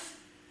have,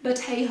 but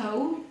hey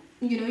ho,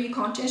 you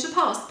can't change the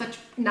past, but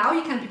now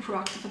you can be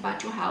proactive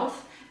about your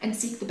health and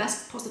seek the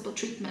best possible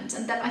treatment.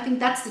 And I think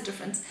that's the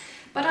difference.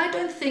 But I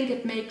don't think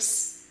it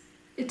makes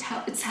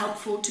it's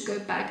helpful to go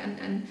back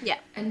and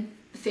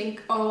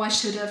think, oh, I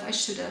should have,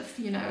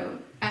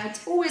 and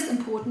it's always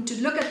important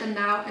to look at the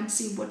now and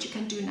see what you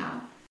can do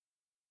now.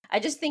 I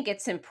just think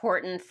it's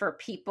important for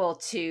people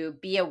to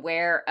be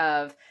aware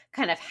of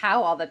kind of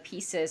how all the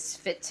pieces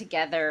fit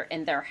together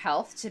in their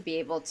health to be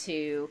able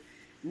to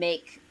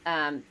make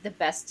the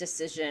best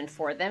decision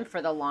for them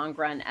for the long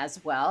run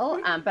as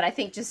well. But I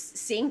think just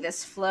seeing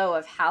this flow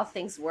of how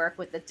things work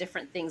with the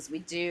different things we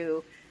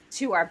do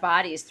to our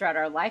bodies throughout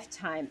our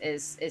lifetime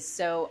is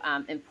so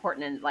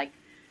important. And like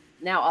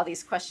now all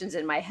these questions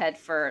in my head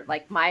for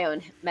like my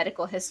own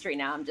medical history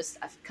now, I'm just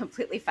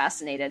completely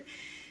fascinated.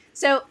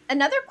 So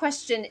another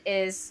question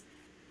is,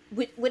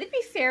 would it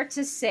be fair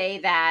to say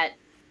that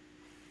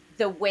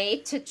the way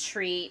to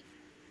treat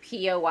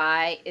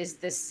POI is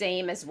the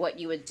same as what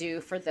you would do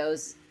for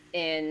those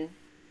in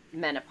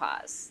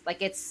menopause?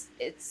 Like is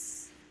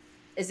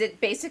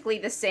it basically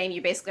the same?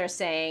 You basically are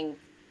saying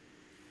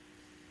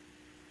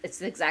it's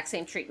the exact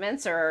same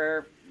treatments,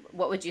 or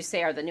what would you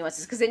say are the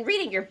nuances? Because in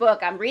reading your book,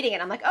 I'm reading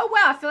it, I'm like, oh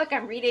wow, I feel like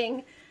I'm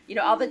reading,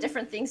 all the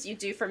different things you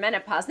do for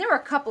menopause. And there were a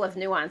couple of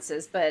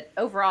nuances, but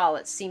overall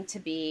it seemed to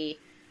be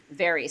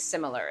very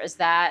similar. Is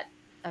that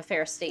a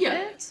fair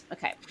statement? Yeah.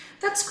 Okay.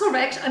 That's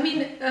correct. I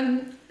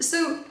mean,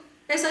 so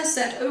as I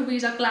said,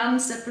 ovaries are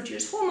glands that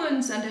produce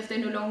hormones, and if they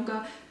no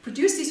longer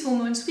produce these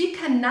hormones, we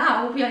are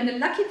in a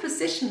lucky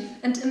position.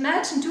 And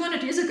imagine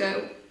 200 years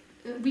ago,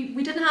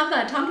 we didn't have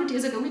that. 100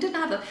 years ago, we didn't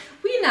have that.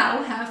 We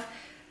now have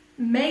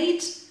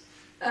made,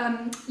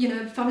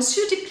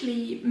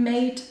 pharmaceutically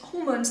made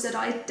hormones that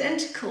are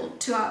identical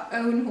to our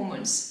own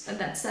hormones. And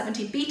that's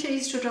 17-beta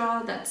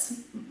estradiol,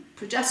 that's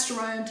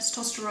progesterone,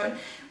 testosterone.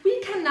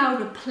 We can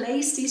now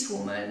replace these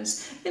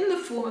hormones in the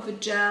form of a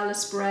gel, a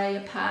spray,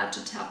 a patch,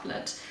 a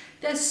tablet.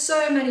 There's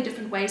so many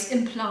different ways,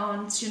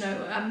 implants,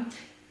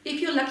 if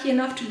you're lucky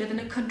enough to live in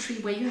a country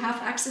where you have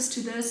access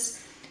to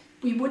this,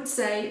 we would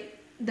say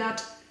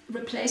that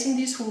replacing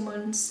these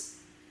hormones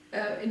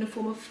in the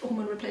form of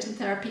hormone replacement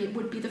therapy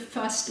would be the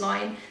first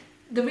line.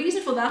 The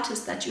reason for that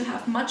is that you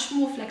have much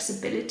more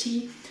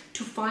flexibility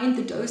to find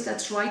the dose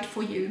that's right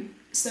for you.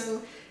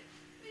 So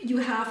you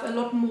have a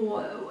lot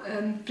more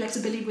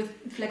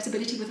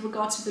flexibility with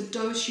regards to the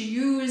dose you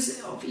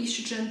use of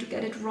estrogen to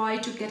get it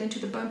right, to get into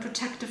the bone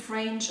protective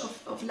range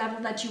of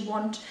level that you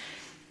want.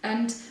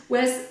 And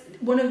whereas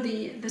one of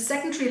the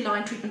secondary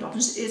line treatment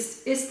options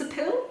is the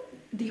pill.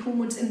 The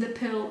hormones in the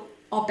pill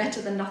are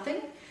better than nothing.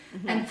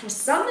 Mm-hmm. And for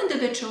some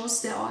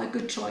individuals, they are a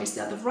good choice,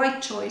 they are the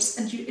right choice,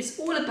 and it's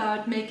all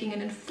about making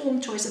an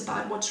informed choice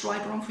about what's right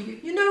or wrong for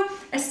you.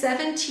 A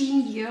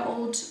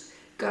 17-year-old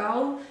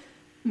girl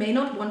may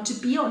not want to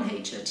be on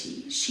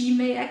HRT. She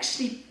may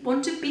actually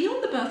want to be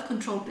on the birth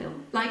control pill,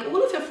 like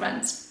all of her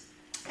friends.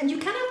 And you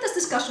can have this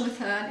discussion with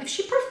her, and if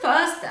she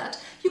prefers that,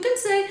 you can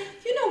say,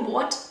 you know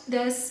what,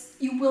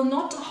 you will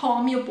not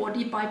harm your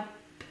body by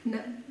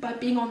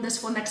being on this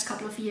for the next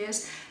couple of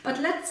years, but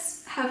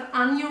let's have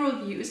annual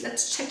reviews,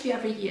 let's check you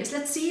every year,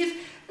 let's see if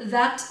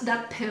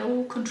that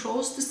pill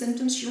controls the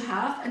symptoms you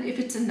have, and if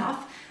it's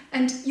enough.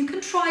 And you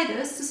can try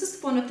this is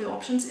one of the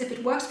options. If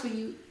it works for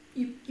you,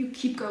 you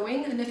keep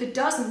going, and if it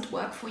doesn't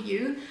work for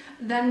you,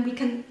 then we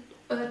can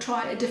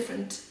try a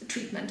different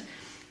treatment.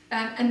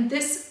 And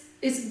this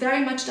is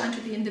very much down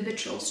to the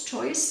individual's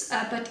choice,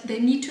 but they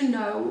need to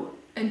know,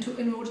 and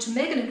in order to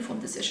make an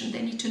informed decision,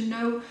 they need to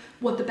know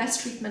what the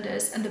best treatment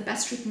is, and the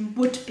best treatment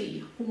would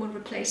be hormone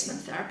replacement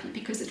therapy,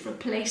 because it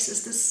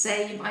replaces the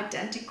same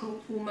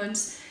identical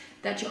hormones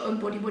that your own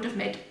body would have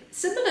made,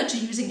 similar to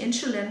using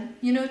insulin.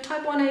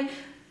 Type 1A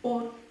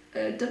or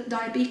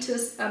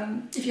diabetes,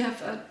 if you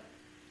have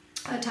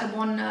type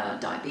 1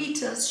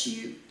 diabetes,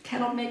 you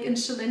cannot make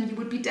insulin, you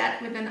would be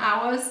dead within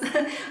hours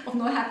of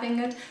not having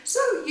it. So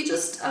you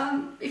just,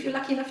 if you're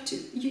lucky enough to,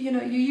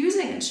 you're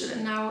using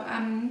insulin now,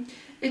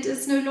 it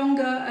is no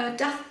longer a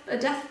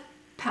death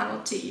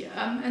penalty.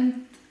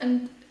 And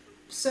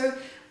so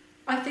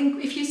I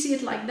think if you see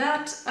it like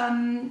that,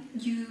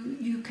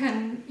 you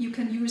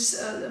can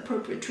use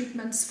appropriate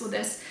treatments for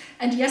this.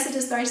 And yes, it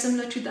is very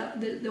similar to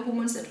the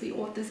hormones that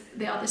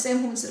they are the same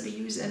hormones that we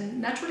use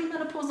in naturally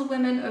menopausal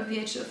women over the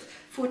age of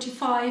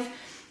 45.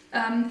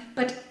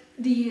 But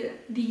the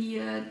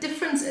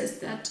difference is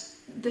that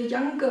the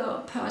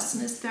younger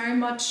person is very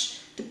much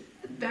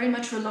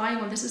relying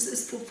on this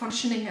is for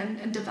functioning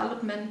and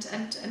development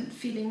and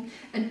feeling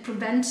and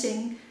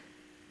preventing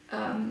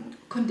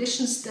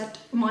conditions that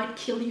might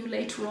kill you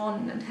later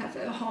on and have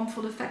a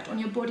harmful effect on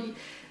your body.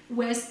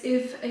 Whereas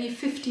if a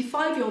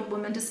 55-year-old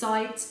woman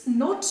decides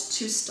not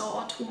to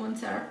start hormone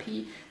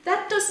therapy,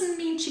 that doesn't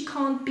mean she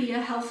can't be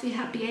a healthy,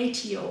 happy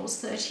 80-year-old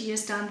 30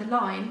 years down the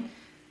line,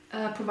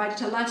 provided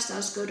her lifestyle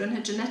is good and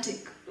her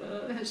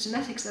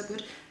genetics are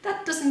good.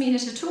 That doesn't mean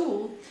it at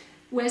all.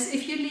 Whereas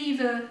if you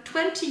leave a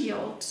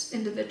 20-year-old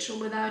individual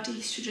without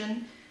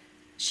estrogen,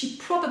 she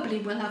probably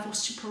will have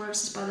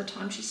osteoporosis by the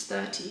time she's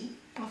 30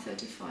 or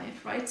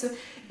 35, right? So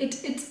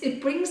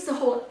it brings the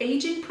whole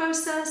aging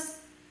process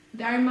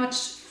very much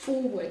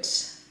forward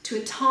to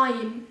a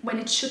time when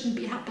it shouldn't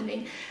be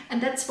happening. And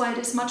that's why it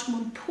is much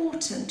more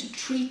important to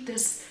treat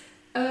this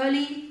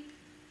early,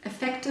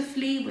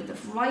 effectively, with the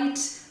right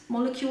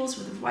molecules,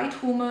 with the right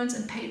hormones,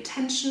 and pay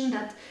attention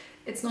that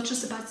it's not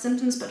just about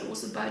symptoms, but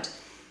also about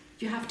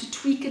you have to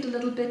tweak it a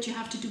little bit. You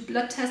have to do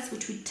blood tests,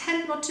 which we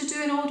tend not to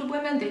do in older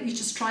women. You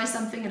just try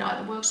something and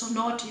either works or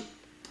not. You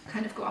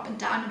kind of go up and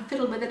down and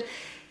fiddle with it.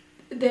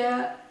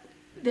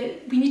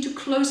 We need to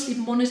closely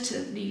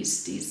monitor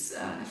these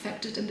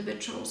affected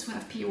individuals who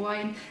have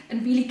POI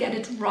and really get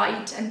it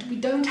right. And we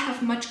don't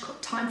have much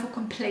time for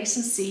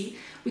complacency.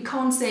 We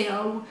can't say,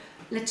 oh,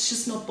 let's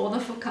just not bother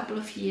for a couple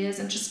of years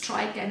and just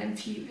try again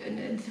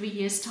in 3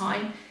 years'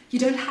 time. You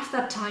don't have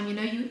that time.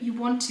 You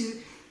want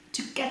to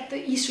get the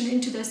estrogen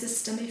into their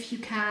system if you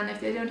can, if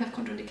they don't have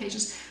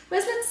contraindications.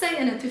 Whereas let's say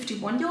in a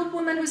 51-year-old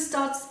woman who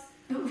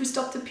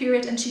stopped the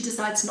period and she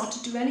decides not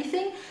to do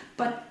anything,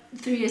 but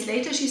 3 years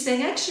later she's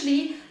saying,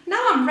 actually,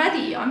 now I'm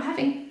ready, I'm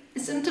having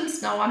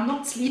symptoms now, I'm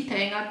not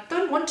sleeping, I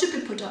don't want to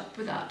be put up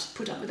with that.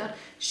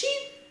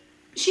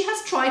 She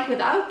has tried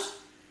without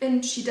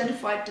and she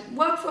identified it didn't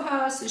work for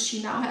her, so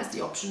she now has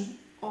the option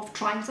of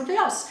trying something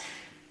else.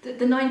 The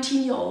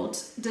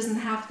 19-year-old doesn't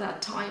have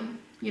that time,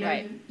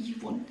 Right. you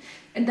want,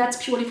 and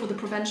that's purely for the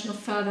prevention of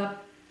further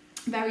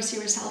very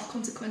serious health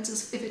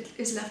consequences if it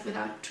is left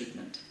without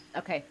treatment.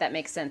 Okay, that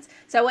makes sense.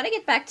 So I want to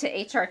get back to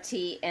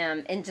HRT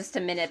in just a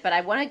minute, but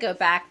I want to go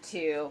back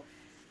to,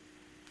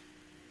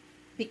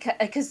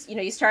 because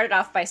you started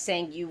off by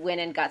saying you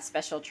went and got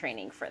special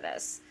training for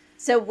this.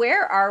 So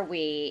where are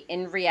we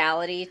in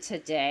reality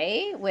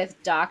today with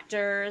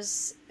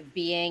doctors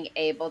being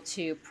able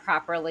to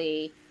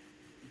properly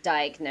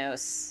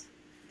diagnose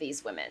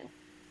these women?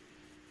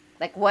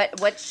 Like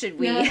what should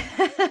we?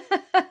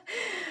 Yeah.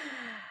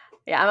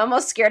 Yeah, I'm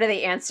almost scared of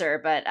the answer,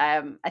 but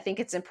I think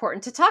it's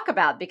important to talk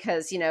about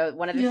because,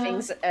 one of the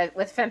things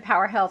with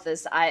FemPower Health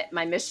is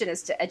my mission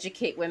is to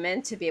educate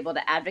women to be able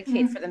to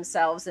advocate for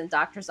themselves in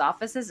doctors'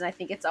 offices. And I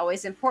think it's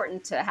always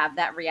important to have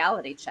that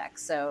reality check.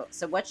 So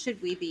what should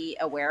we be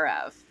aware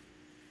of?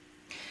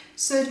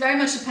 So it very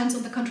much depends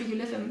on the country you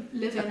live in,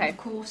 Okay. of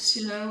course,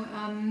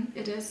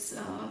 it is,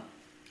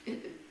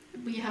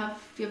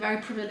 we're very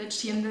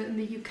privileged here in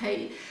the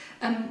UK.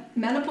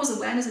 Menopause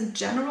awareness in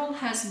general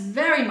has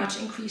very much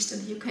increased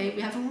in the UK.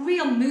 We have a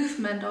real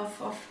movement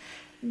of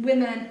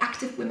women,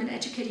 active women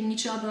educating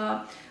each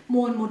other,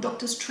 more and more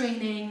doctors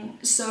training.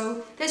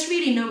 So there's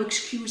really no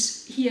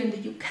excuse here in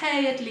the UK,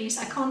 at least.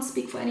 I can't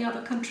speak for any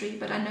other country,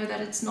 but I know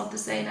that it's not the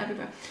same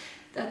everywhere.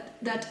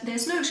 That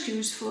there's no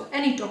excuse for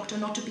any doctor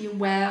not to be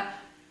aware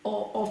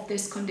of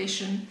this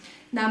condition.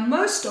 Now,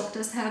 most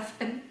doctors have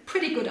a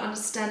pretty good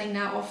understanding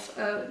now of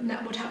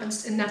what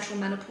happens in natural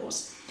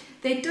menopause.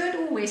 They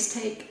don't always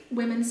take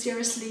women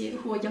seriously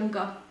who are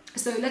younger.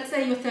 So let's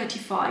say you're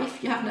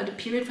 35, you haven't had a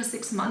period for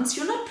 6 months,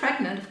 you're not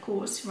pregnant, of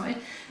course, right?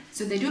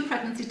 So they do a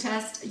pregnancy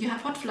test, you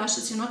have hot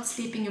flushes, you're not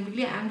sleeping, you're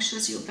really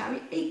anxious, you're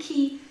very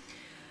achy.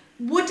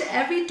 Would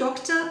every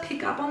doctor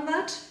pick up on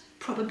that?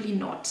 Probably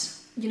not.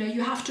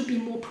 You have to be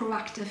more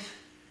proactive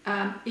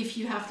if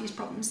you have these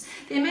problems.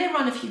 They may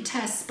run a few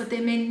tests, but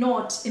they may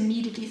not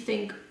immediately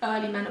think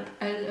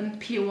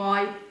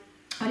POI,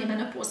 early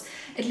menopause.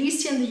 At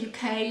least here in the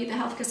UK, the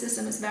healthcare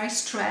system is very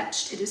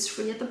stretched. It is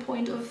free at the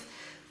point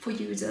for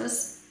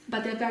users,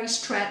 but they're very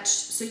stretched.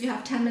 So you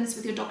have 10 minutes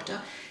with your doctor.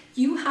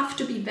 You have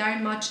to be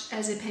very much,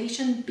 as a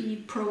patient,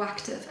 be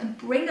proactive and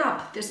bring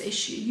up this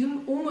issue.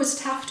 You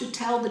almost have to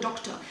tell the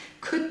doctor,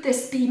 could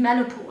this be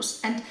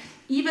menopause? And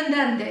even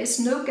then, there is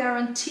no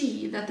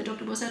guarantee that the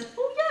doctor will say,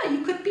 oh yeah,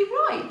 you could be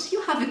right.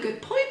 You have a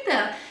good point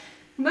there.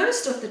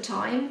 Most of the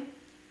time,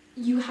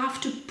 you have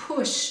to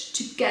push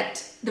to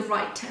get the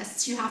right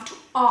tests. You have to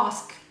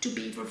ask to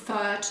be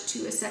referred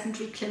to a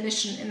secondary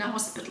clinician in a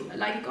hospital,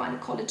 like a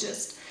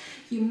gynecologist.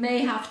 You may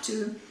have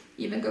to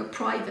even go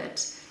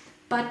private.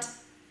 But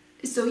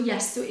so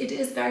yes, so it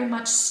is very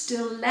much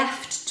still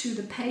left to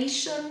the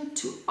patient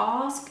to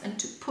ask and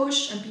to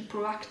push and be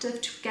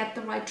proactive to get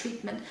the right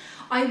treatment.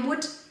 I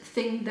would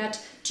think that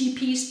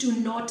GPs do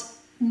not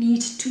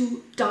need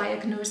to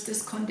diagnose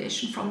this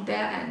condition from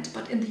their end.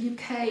 But in the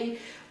UK,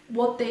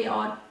 what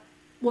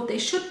they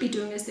should be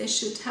doing is they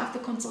should have the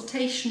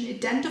consultation,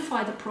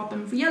 identify the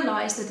problem,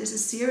 realize that this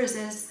is serious,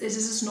 this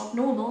is not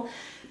normal,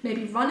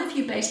 maybe run a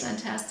few baseline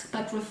tests,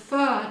 but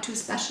refer to a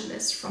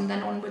specialist from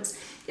then onwards.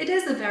 It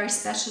is a very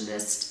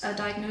specialist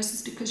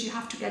diagnosis because you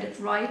have to get it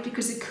right,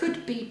 because it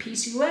could be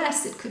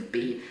PCOS, it could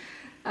be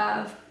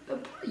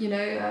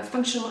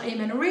functional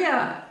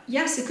amenorrhea.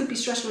 Yes, it could be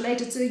stress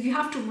related. So you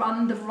have to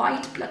run the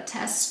right blood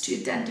tests to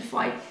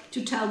identify,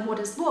 to tell what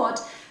is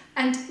what.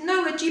 And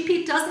no, a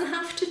GP doesn't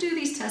have to do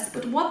these tests,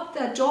 but what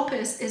their job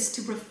is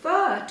to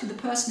refer to the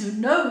person who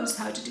knows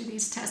how to do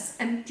these tests.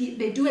 And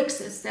they do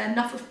exist. There are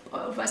enough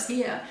of us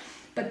here.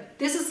 But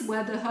this is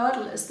where the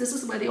hurdle is. This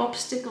is where the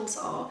obstacles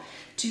are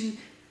to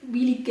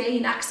really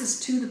gain access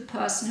to the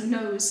person who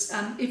knows.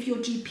 If your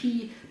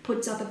GP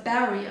puts up a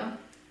barrier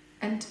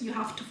and you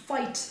have to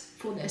fight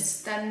for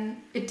this,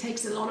 then it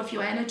takes a lot of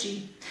your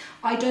energy.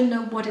 I don't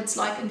know what it's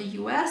like in the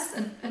US,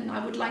 and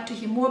I would like to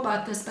hear more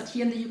about this, but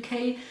here in the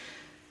UK,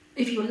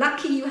 if you're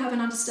lucky, you have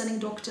an understanding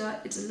doctor.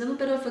 It's a little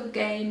bit of a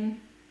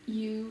game.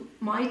 You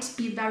might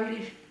be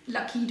very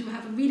lucky to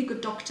have a really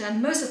good doctor,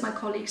 and most of my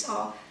colleagues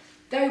are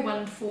very well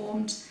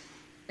informed,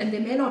 and they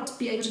may not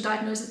be able to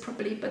diagnose it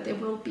properly, but they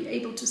will be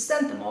able to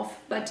send them off.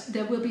 But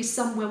there will be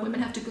some where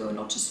women have to go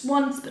not just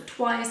once, but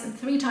twice and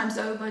 3 times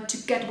over to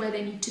get where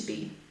they need to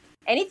be.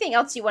 Anything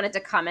else you wanted to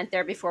comment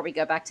there before we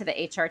go back to the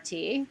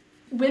HRT?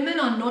 Women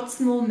are not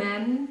small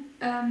men.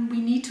 We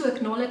need to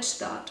acknowledge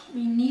that.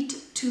 We need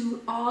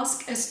to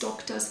ask as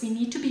doctors, we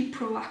need to be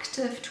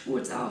proactive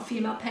towards our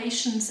female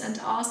patients and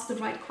ask the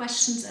right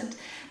questions. And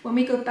when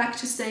we go back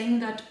to saying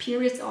that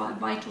periods are a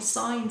vital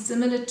sign,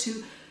 similar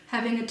to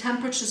having a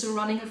temperature, so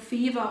running a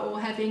fever, or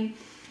having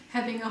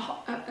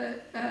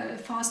a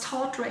fast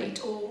heart rate,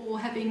 or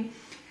having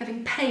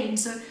pain,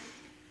 so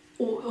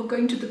or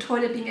going to the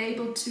toilet, being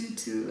able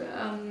to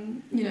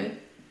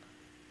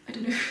I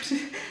don't know,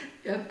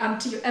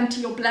 empty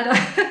your bladder.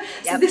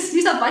 So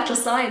these are vital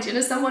signs.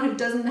 Someone who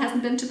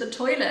hasn't been to the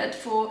toilet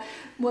for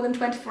more than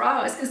 24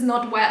 hours is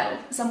not well.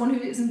 Someone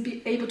who isn't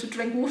able to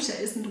drink water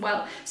isn't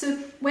well. So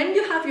when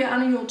you have your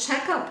annual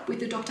checkup with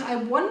the doctor, I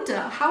wonder,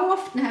 how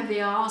often have they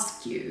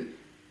asked you,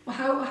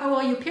 how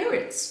are your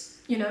periods?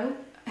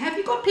 Have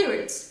you got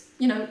periods?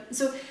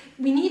 So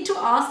we need to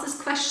ask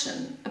this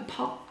question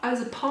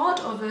as a part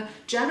of a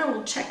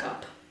general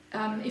checkup.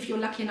 If you're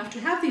lucky enough to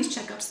have these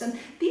checkups, then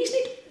these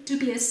need to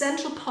be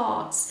essential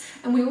parts.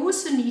 And we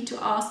also need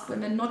to ask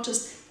women, not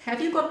just, have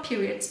you got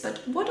periods, but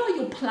what are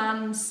your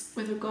plans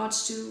with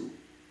regards to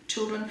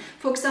children?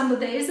 For example,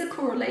 there is a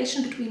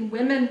correlation between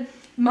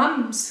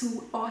mums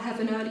who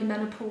have an early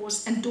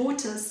menopause and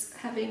daughters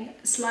having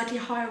slightly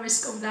higher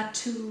risk of that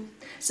too.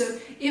 So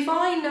if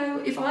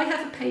I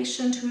have a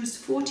patient who's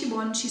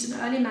 41, she's in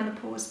early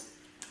menopause,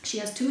 she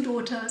has 2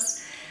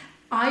 daughters,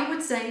 I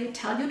would say,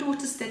 tell your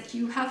daughters that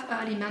you have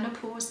early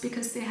menopause,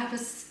 because they have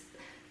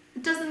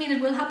it doesn't mean it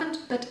will happen,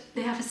 but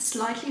they have a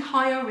slightly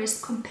higher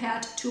risk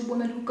compared to a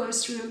woman who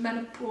goes through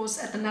menopause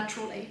at the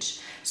natural age.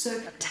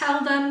 So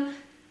tell them,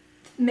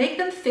 make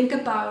them think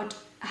about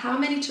how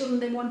many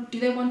children they want. Do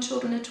they want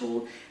children at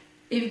all?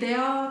 If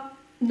they're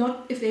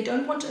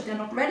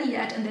not ready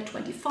yet and they're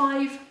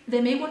 25,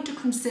 they may want to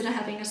consider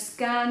having a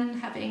scan,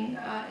 having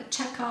a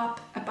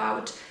checkup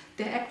about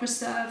their egg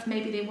reserve.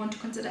 Maybe they want to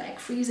consider egg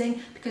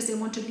freezing because they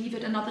want to leave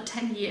it another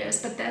 10 years.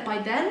 But by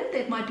then,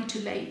 it might be too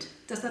late.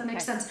 Does that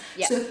make sense?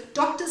 Yes. So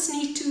doctors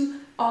need to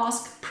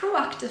ask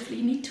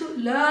proactively, need to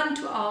learn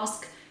to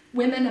ask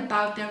women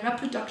about their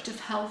reproductive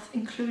health,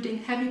 including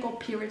have you got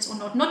periods or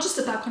not. Not just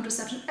about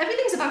contraception.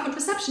 Everything's about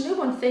contraception. No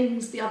one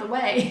thinks the other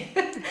way.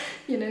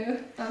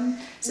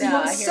 So you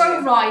are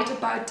so right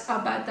about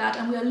that,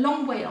 and we're a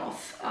long way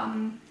off,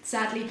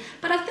 sadly.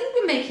 But I think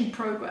we're making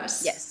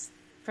progress. Yes,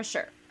 for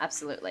sure.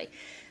 Absolutely.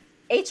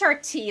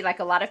 HRT, like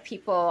a lot of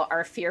people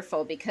are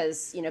fearful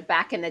because,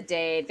 back in the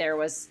day, there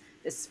was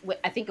this,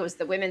 I think it was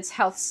the Women's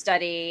Health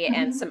Study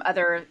and some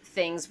other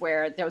things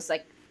where there was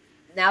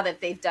now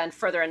that they've done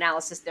further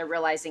analysis, they're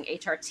realizing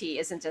HRT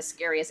isn't as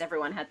scary as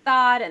everyone had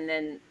thought. And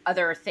then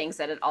other things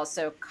that had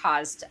also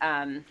caused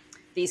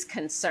these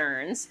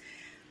concerns.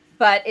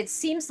 But it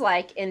seems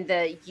like in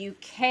the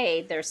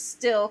UK, there's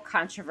still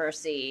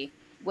controversy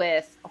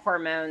with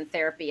hormone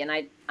therapy. And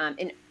I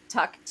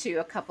talked to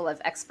a couple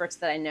of experts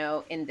that I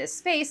know in this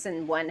space,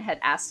 and one had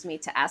asked me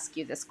to ask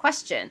you this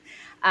question.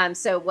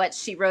 So what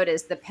she wrote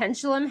is, the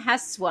pendulum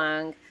has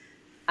swung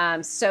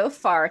so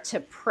far to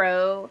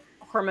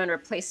pro-hormone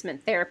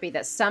replacement therapy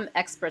that some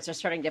experts are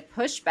starting to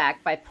push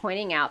back by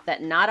pointing out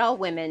that not all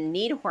women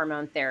need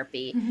hormone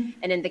therapy.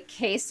 And in the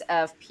case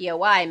of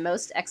POI,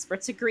 most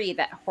experts agree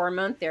that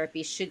hormone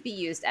therapy should be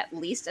used at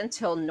least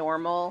until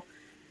normal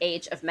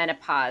age of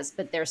menopause,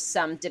 but there's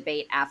some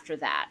debate after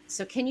that.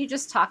 So can you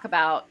just talk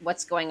about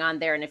what's going on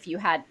there, and if you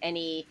had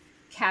any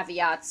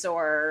caveats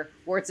or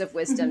words of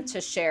wisdom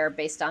to share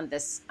based on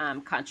this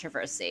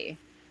controversy?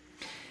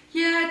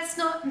 Yeah, it's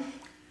not,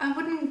 I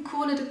wouldn't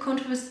call it a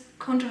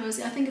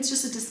controversy. I think it's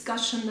just a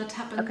discussion that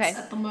happens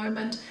at the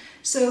moment.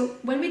 So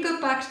when we go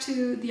back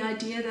to the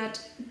idea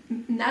that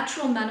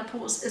natural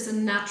menopause is a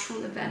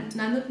natural event.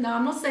 Now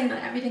I'm not saying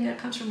that everything that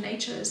comes from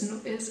nature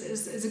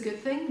is a good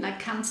thing. Like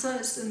cancer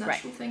is a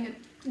natural thing.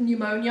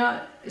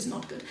 Pneumonia is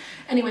not good.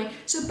 Anyway,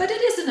 but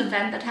it is an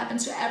event that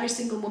happens to every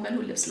single woman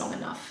who lives long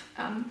enough.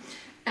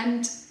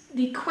 And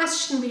the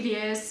question really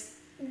is,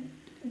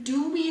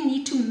 do we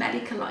need to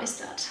medicalize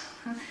that?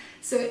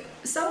 So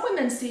some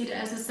women see it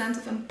as a sense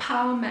of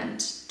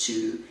empowerment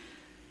to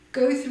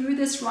go through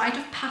this rite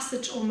of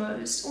passage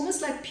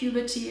almost like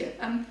puberty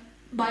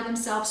by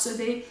themselves. So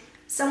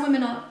some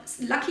women are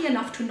lucky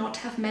enough to not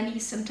have many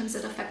symptoms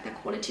that affect their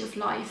quality of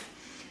life.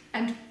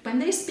 And when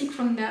they speak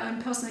from their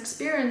own personal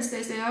experience,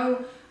 they say,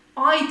 oh,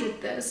 I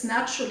did this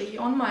naturally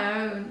on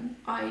my own.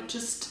 I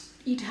just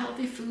eat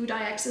healthy food,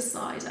 I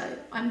exercise,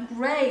 I'm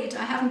great,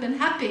 I haven't been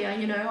happier,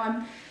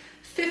 I'm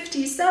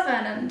 57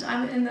 and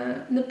I'm in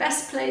the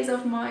best place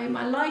of my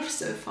life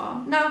so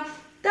far. Now,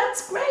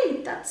 that's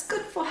great, that's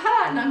good for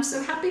her, and I'm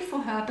so happy for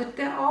her, but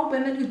there are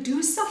women who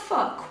do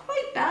suffer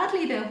quite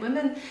badly. There are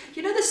women,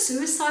 the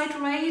suicide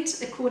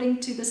rate, according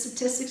to the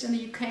statistics in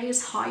the UK,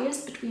 is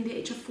highest between the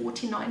age of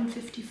 49 and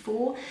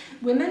 54.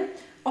 Women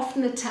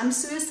often attempt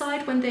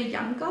suicide when they're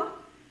younger,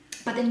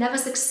 but they never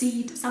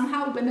succeed.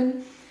 Somehow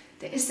women,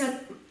 there is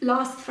that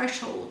last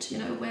threshold,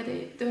 where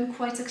they don't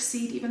quite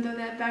succeed, even though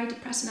they're very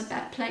depressed in a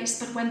bad place.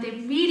 But when they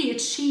really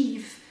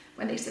achieve,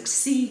 when they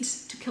succeed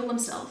to kill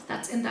themselves,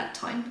 that's in that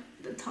time,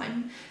 the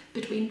time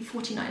between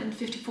 49 and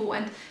 54.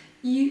 And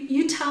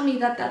you tell me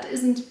that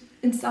isn't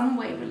in some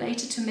way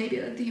related to maybe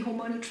the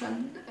hormonal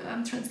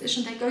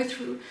transition they go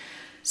through.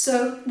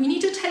 So we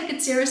need to take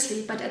it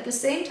seriously, but at the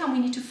same time, we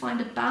need to find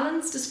a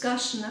balanced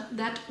discussion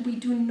that we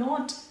do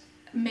not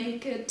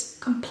make it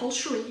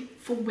compulsory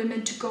for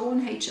women to go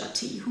on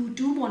HRT who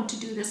do want to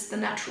do this the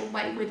natural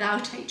way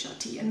without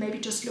HRT, and maybe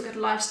just look at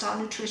lifestyle,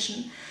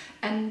 nutrition,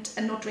 and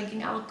not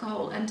drinking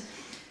alcohol.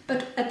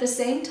 But at the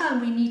same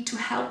time, we need to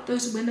help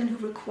those women who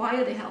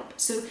require the help.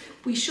 So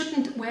we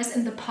shouldn't, whereas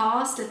in the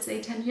past, let's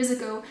say 10 years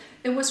ago,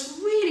 it was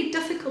really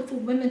difficult for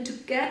women to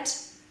get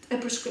a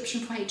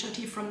prescription for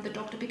HRT from the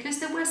doctor because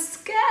they were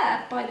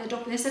scared by their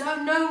doctor. They said,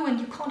 oh no, and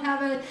you can't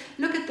have it.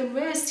 Look at the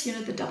risk. You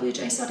know, the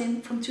WHO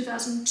study from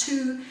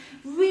 2002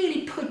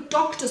 really put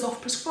doctors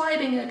off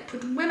prescribing it,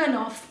 put women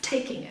off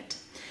taking it.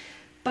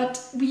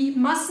 But we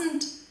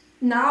mustn't,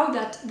 now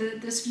that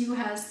this view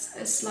is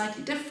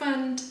slightly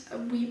different,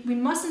 we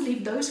mustn't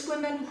leave those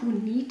women who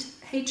need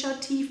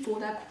HRT for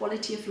their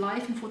quality of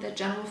life and for their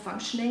general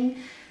functioning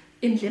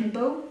in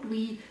limbo.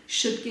 We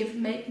should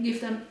give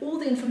them all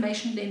the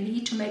information they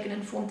need to make an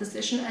informed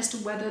decision as to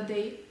whether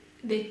they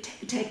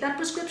take that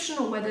prescription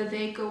or whether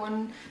they go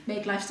and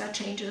make lifestyle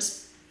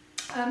changes.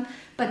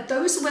 But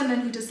those women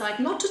who decide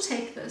not to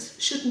take this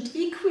shouldn't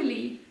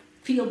equally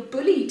feel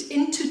bullied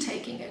into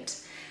taking it.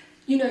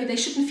 You know, they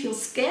shouldn't feel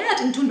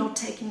scared into not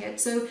taking it.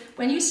 So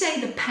when you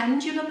say the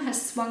pendulum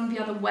has swung the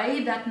other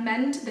way, that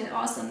meant there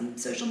are some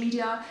social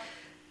media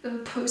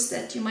post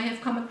that you might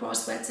have come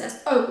across where it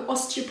says, oh,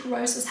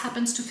 osteoporosis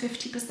happens to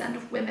 50%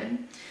 of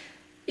women.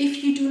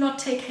 If you do not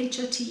take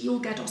HRT, you'll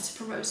get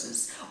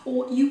osteoporosis,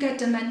 or you get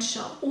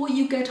dementia, or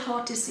you get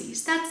heart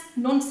disease. That's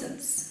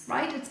nonsense,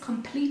 right? It's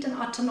complete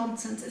and utter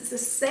nonsense. It's the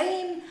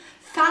same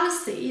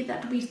fallacy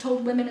that we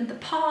told women in the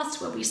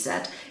past where we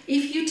said,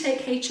 if you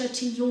take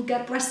HRT, you'll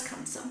get breast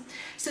cancer.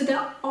 So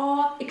there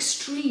are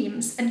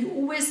extremes, and you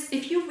always,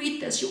 if you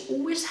read this, you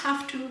always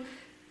have to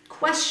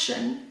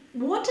question,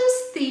 what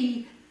is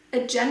the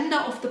agenda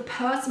of the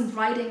person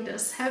writing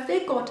this? Have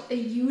they got a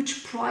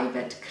huge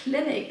private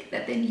clinic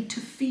that they need to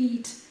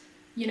feed,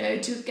 you know,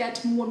 to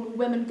get more and more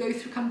women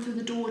come through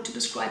the door to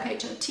prescribe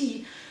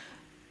HRT?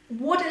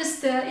 What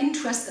is their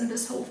interest in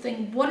this whole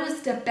thing? What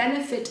is their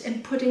benefit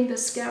in putting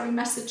this scary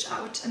message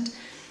out? And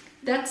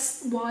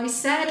that's why,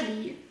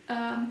 sadly,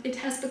 it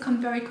has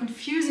become very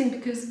confusing,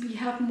 because we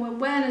have more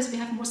awareness, we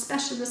have more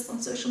specialists on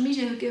social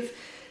media who give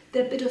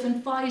their bit of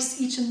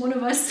advice, each and one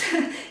of us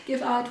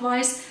give our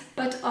advice,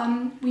 but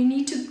we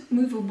need to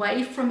move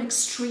away from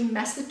extreme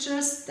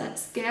messages that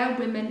scare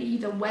women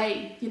either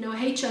way. You know,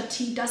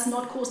 HRT does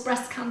not cause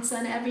breast cancer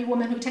in every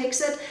woman who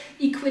takes it.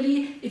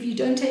 Equally, if you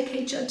don't take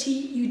HRT,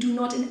 you do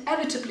not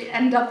inevitably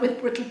end up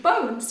with brittle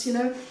bones, you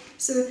know.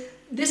 So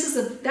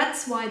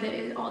that's why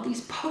there are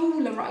these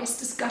polarized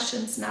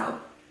discussions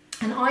now.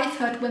 And I've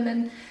heard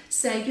women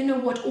say, you know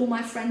what, all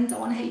my friends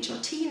are on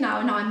HRT now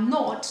and I'm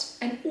not,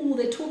 and all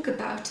they talk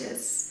about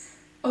is,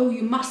 oh,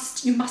 you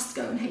must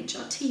go on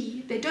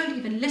HRT. They don't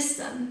even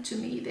listen to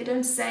me. They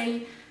don't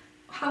say,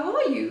 how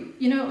are you?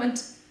 You know,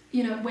 and,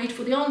 you know, wait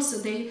for the answer.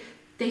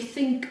 They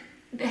think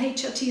the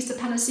HRT is the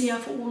panacea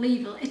for all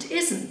evil. It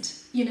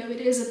isn't. You know, it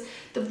is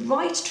the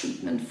right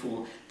treatment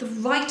for the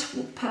right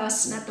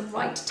person at the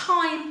right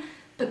time.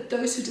 But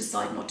those who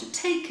decide not to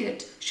take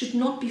it should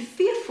not be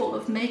fearful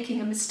of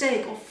making a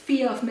mistake or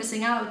fear of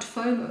missing out,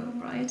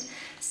 FOMO, right?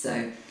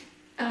 So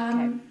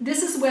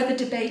this is where the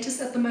debate is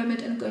at the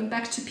moment, and going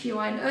back to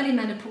POI and early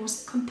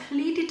menopause,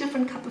 completely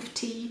different cup of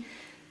tea.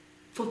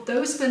 For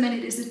those women,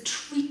 it is a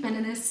treatment,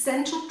 an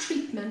essential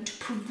treatment to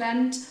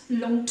prevent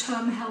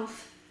long-term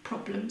health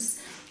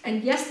problems.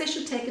 And yes, they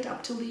should take it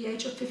up till the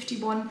age of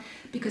 51,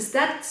 because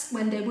that's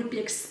when they would be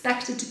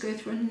expected to go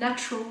through a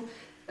natural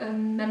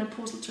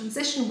menopausal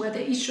transition where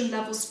their estrogen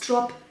levels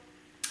drop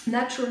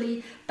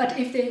naturally. But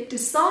if they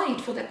decide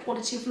for their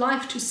quality of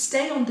life to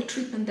stay on the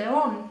treatment they're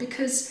on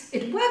because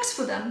it works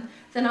for them,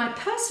 then I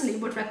personally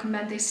would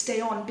recommend they stay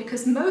on,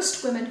 because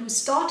most women who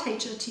start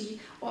HRT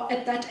are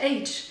at that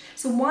age.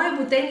 So why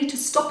would they need to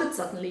stop it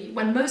suddenly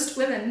when most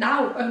women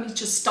now only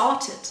just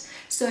start it?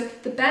 So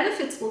the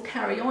benefits will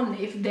carry on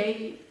if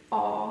they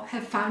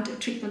have found a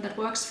treatment that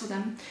works for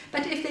them.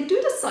 But if they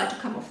do decide to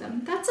come off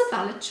them, that's a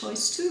valid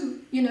choice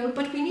too, you know.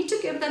 But we need to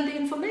give them the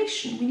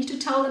information. We need to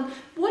tell them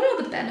what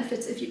are the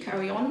benefits if you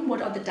carry on, what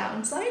are the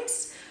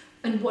downsides,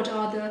 and what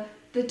are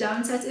the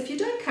downsides if you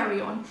don't carry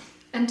on.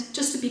 And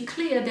just to be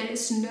clear, there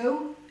is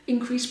no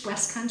increased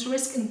breast cancer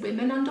risk in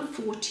women under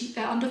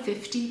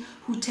 50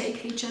 who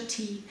take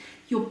HRT.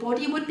 Your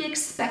body would be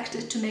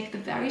expected to make the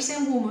very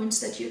same hormones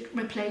that you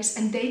replace,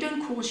 and they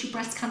don't cause you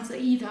breast cancer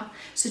either.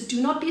 So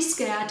do not be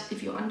scared.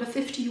 If you're under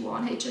 50, you are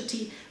on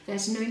HRT,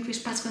 there's no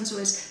increased breast cancer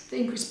risk. The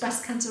increased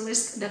breast cancer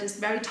risk, that is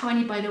very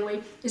tiny by the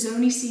way, is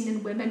only seen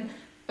in women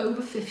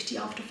over 50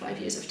 after 5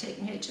 years of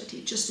taking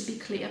HRT, just to be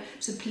clear.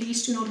 So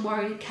please do not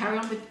worry, carry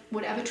on with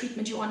whatever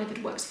treatment you're on if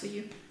it works for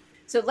you.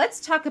 So let's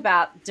talk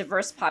about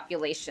diverse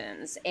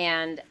populations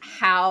and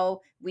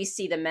how we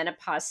see the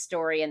menopause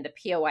story and the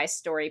POI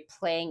story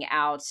playing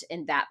out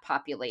in that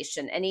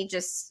population. Any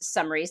just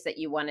summaries that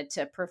you wanted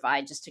to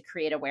provide just to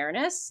create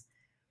awareness?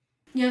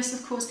 Yes,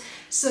 of course.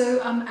 So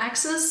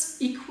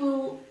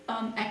equal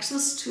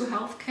access to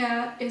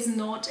healthcare is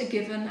not a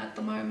given at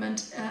the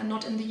moment,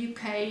 not in the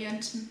UK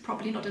and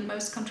probably not in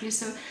most countries.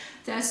 So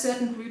there are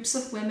certain groups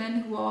of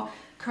women who are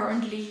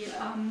currently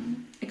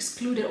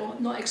excluded, or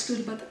not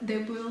excluded, but they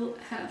will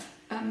have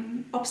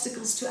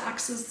obstacles to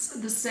access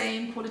the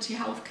same quality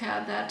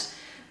healthcare that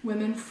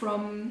women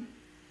from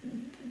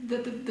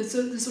the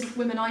sort of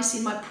women I see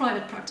in my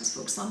private practice,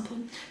 for example.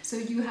 So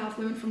you have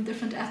women from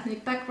different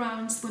ethnic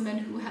backgrounds, women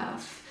who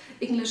have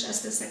English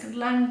as their second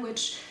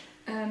language,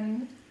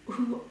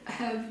 who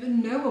have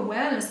no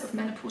awareness of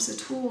menopause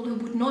at all, who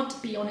would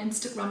not be on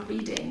Instagram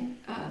reading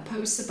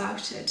posts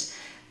about it.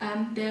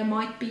 There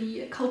might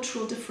be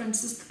cultural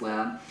differences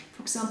where,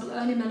 for example,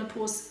 early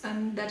menopause,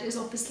 that is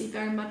obviously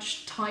very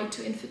much tied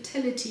to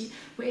infertility,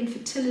 where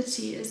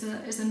infertility is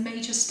a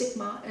major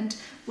stigma, and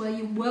where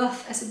your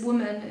worth as a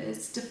woman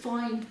is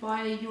defined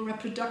by your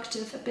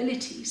reproductive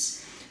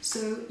abilities.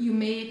 So you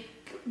may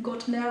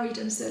got married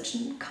in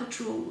certain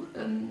cultural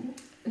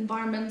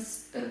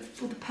environments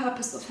for the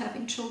purpose of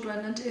having children,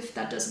 and if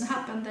that doesn't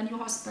happen, then your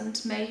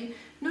husband may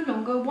no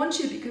longer want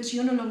you because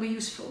you're no longer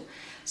useful.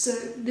 So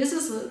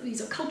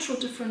these are cultural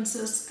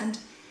differences, and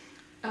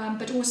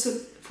but also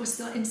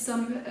in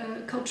some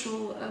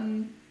cultural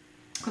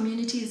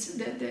communities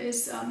there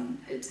is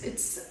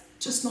it's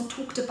just not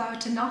talked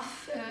about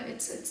enough.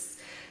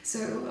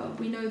 So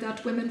we know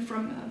that women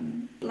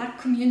from black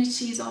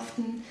communities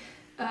often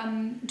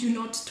do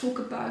not talk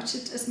about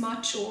it as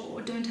much,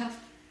 or don't have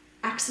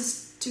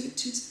access to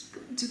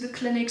the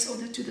clinics or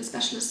to the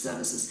specialist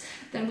services.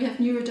 Then we have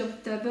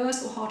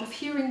neurodiverse or hard of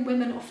hearing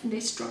women. Often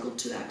they struggle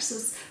to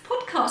access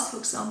podcasts, for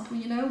example.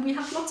 We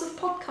have lots of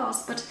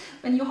podcasts, but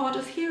when you're hard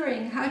of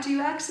hearing, how do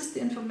you access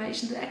the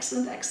information, the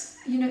excellent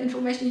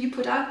information you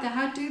put out there?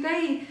 How do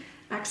they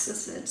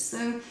access it?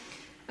 So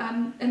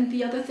and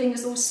the other thing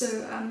is also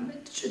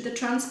the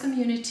trans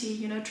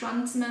community.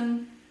 Trans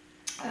men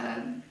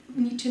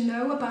need to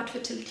know about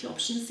fertility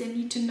options. They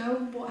need to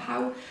know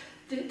how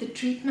the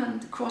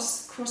treatment,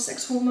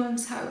 cross-sex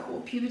hormones, or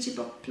puberty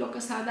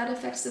blockers, how that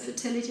affects the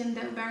fertility and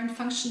the ovarian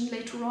function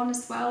later on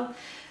as well.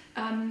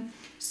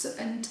 So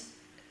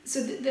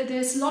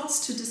there's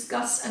lots to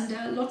discuss, and there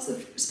are lots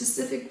of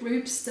specific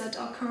groups that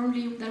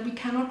we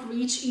cannot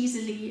reach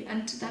easily,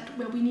 and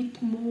where we need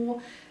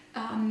more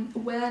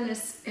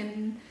awareness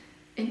in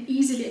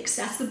easily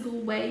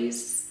accessible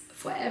ways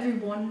for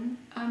everyone,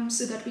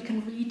 so that we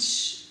can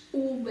reach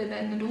all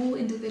women and all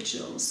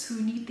individuals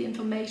who need the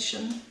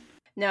information.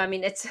 No, I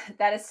mean,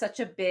 that is such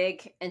a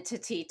big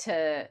entity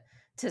to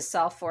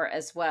solve for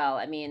as well.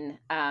 I mean,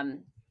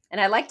 and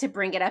I like to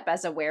bring it up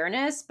as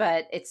awareness,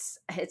 but it's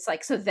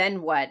like, so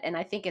then what? And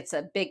I think it's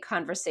a big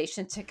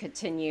conversation to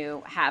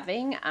continue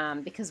having,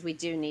 because we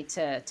do need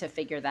to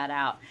figure that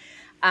out.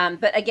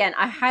 But again,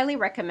 I highly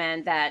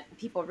recommend that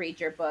people read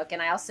your book.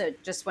 And I also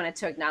just wanted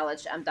to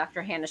acknowledge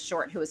Dr. Hannah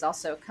Short, who is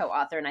also a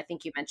co-author. And I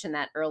think you mentioned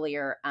that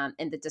earlier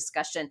in the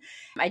discussion.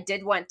 I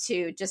did want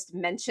to just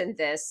mention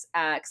this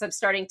because I'm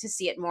starting to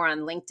see it more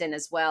on LinkedIn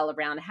as well,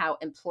 around how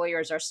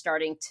employers are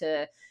starting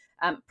to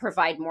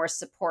provide more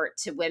support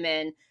to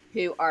women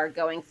who are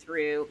going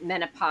through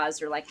menopause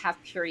or like have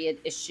period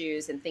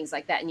issues and things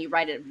like that. And you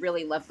write a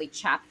really lovely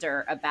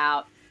chapter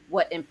about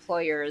what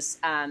employers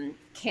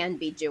can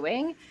be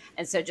doing.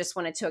 And so just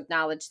wanted to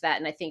acknowledge that.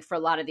 And I think for a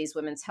lot of these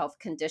women's health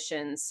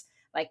conditions,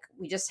 like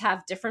we just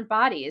have different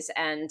bodies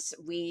and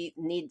we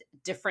need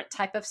different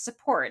type of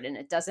support, and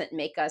it doesn't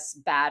make us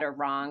bad or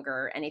wrong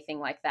or anything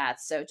like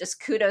that. So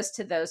just kudos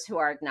to those who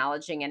are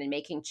acknowledging and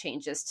making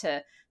changes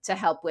to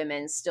help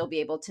women still be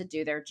able to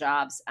do their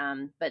jobs,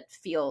 but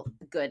feel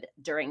good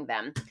during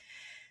them.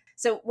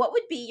 So what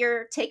would be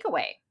your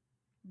takeaway?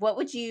 What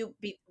would you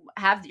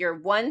have your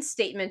one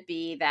statement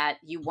be that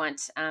you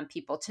want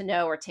people to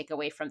know or take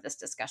away from this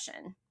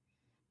discussion?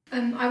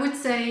 I would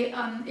say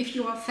if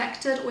you are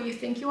affected or you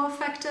think you are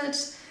affected,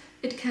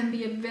 it can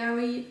be a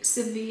very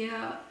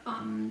severe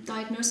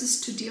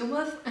diagnosis to deal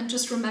with. And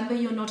just remember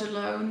you're not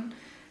alone.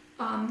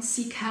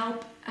 Seek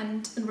help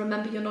and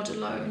remember you're not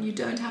alone. You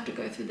don't have to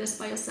go through this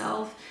by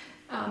yourself.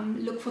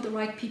 Look for the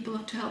right people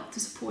to help to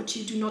support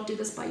you. Do not do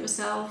this by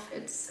yourself.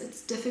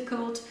 It's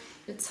difficult.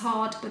 It's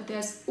hard, but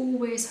there's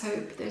always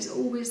hope. There's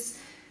always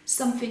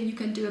something you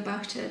can do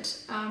about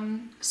it.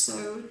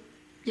 So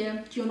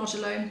yeah, you're not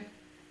alone.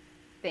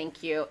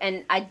 Thank you.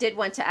 And I did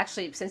want to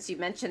actually, since you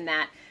mentioned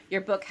that,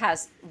 your book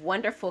has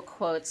wonderful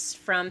quotes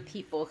from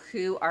people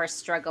who are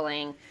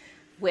struggling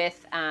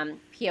with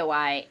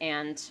POI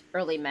and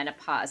early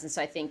menopause. And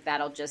so I think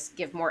that'll just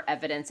give more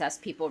evidence as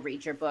people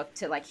read your book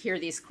to like hear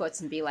these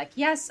quotes and be like,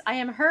 yes, I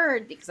am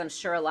heard, because I'm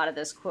sure a lot of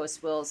those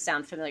quotes will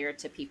sound familiar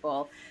to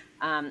people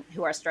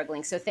who are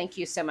struggling. So thank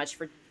you so much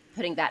for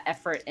putting that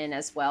effort in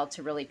as well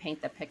to really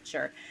paint the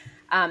picture.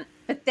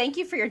 But thank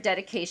you for your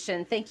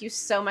dedication. Thank you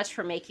so much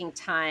for making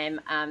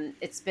time.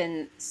 It's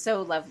been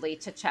so lovely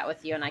to chat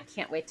with you, and I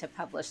can't wait to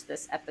publish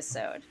this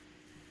episode.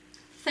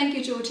 Thank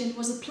you, Georgine. It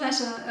was a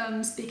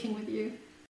pleasure speaking with you.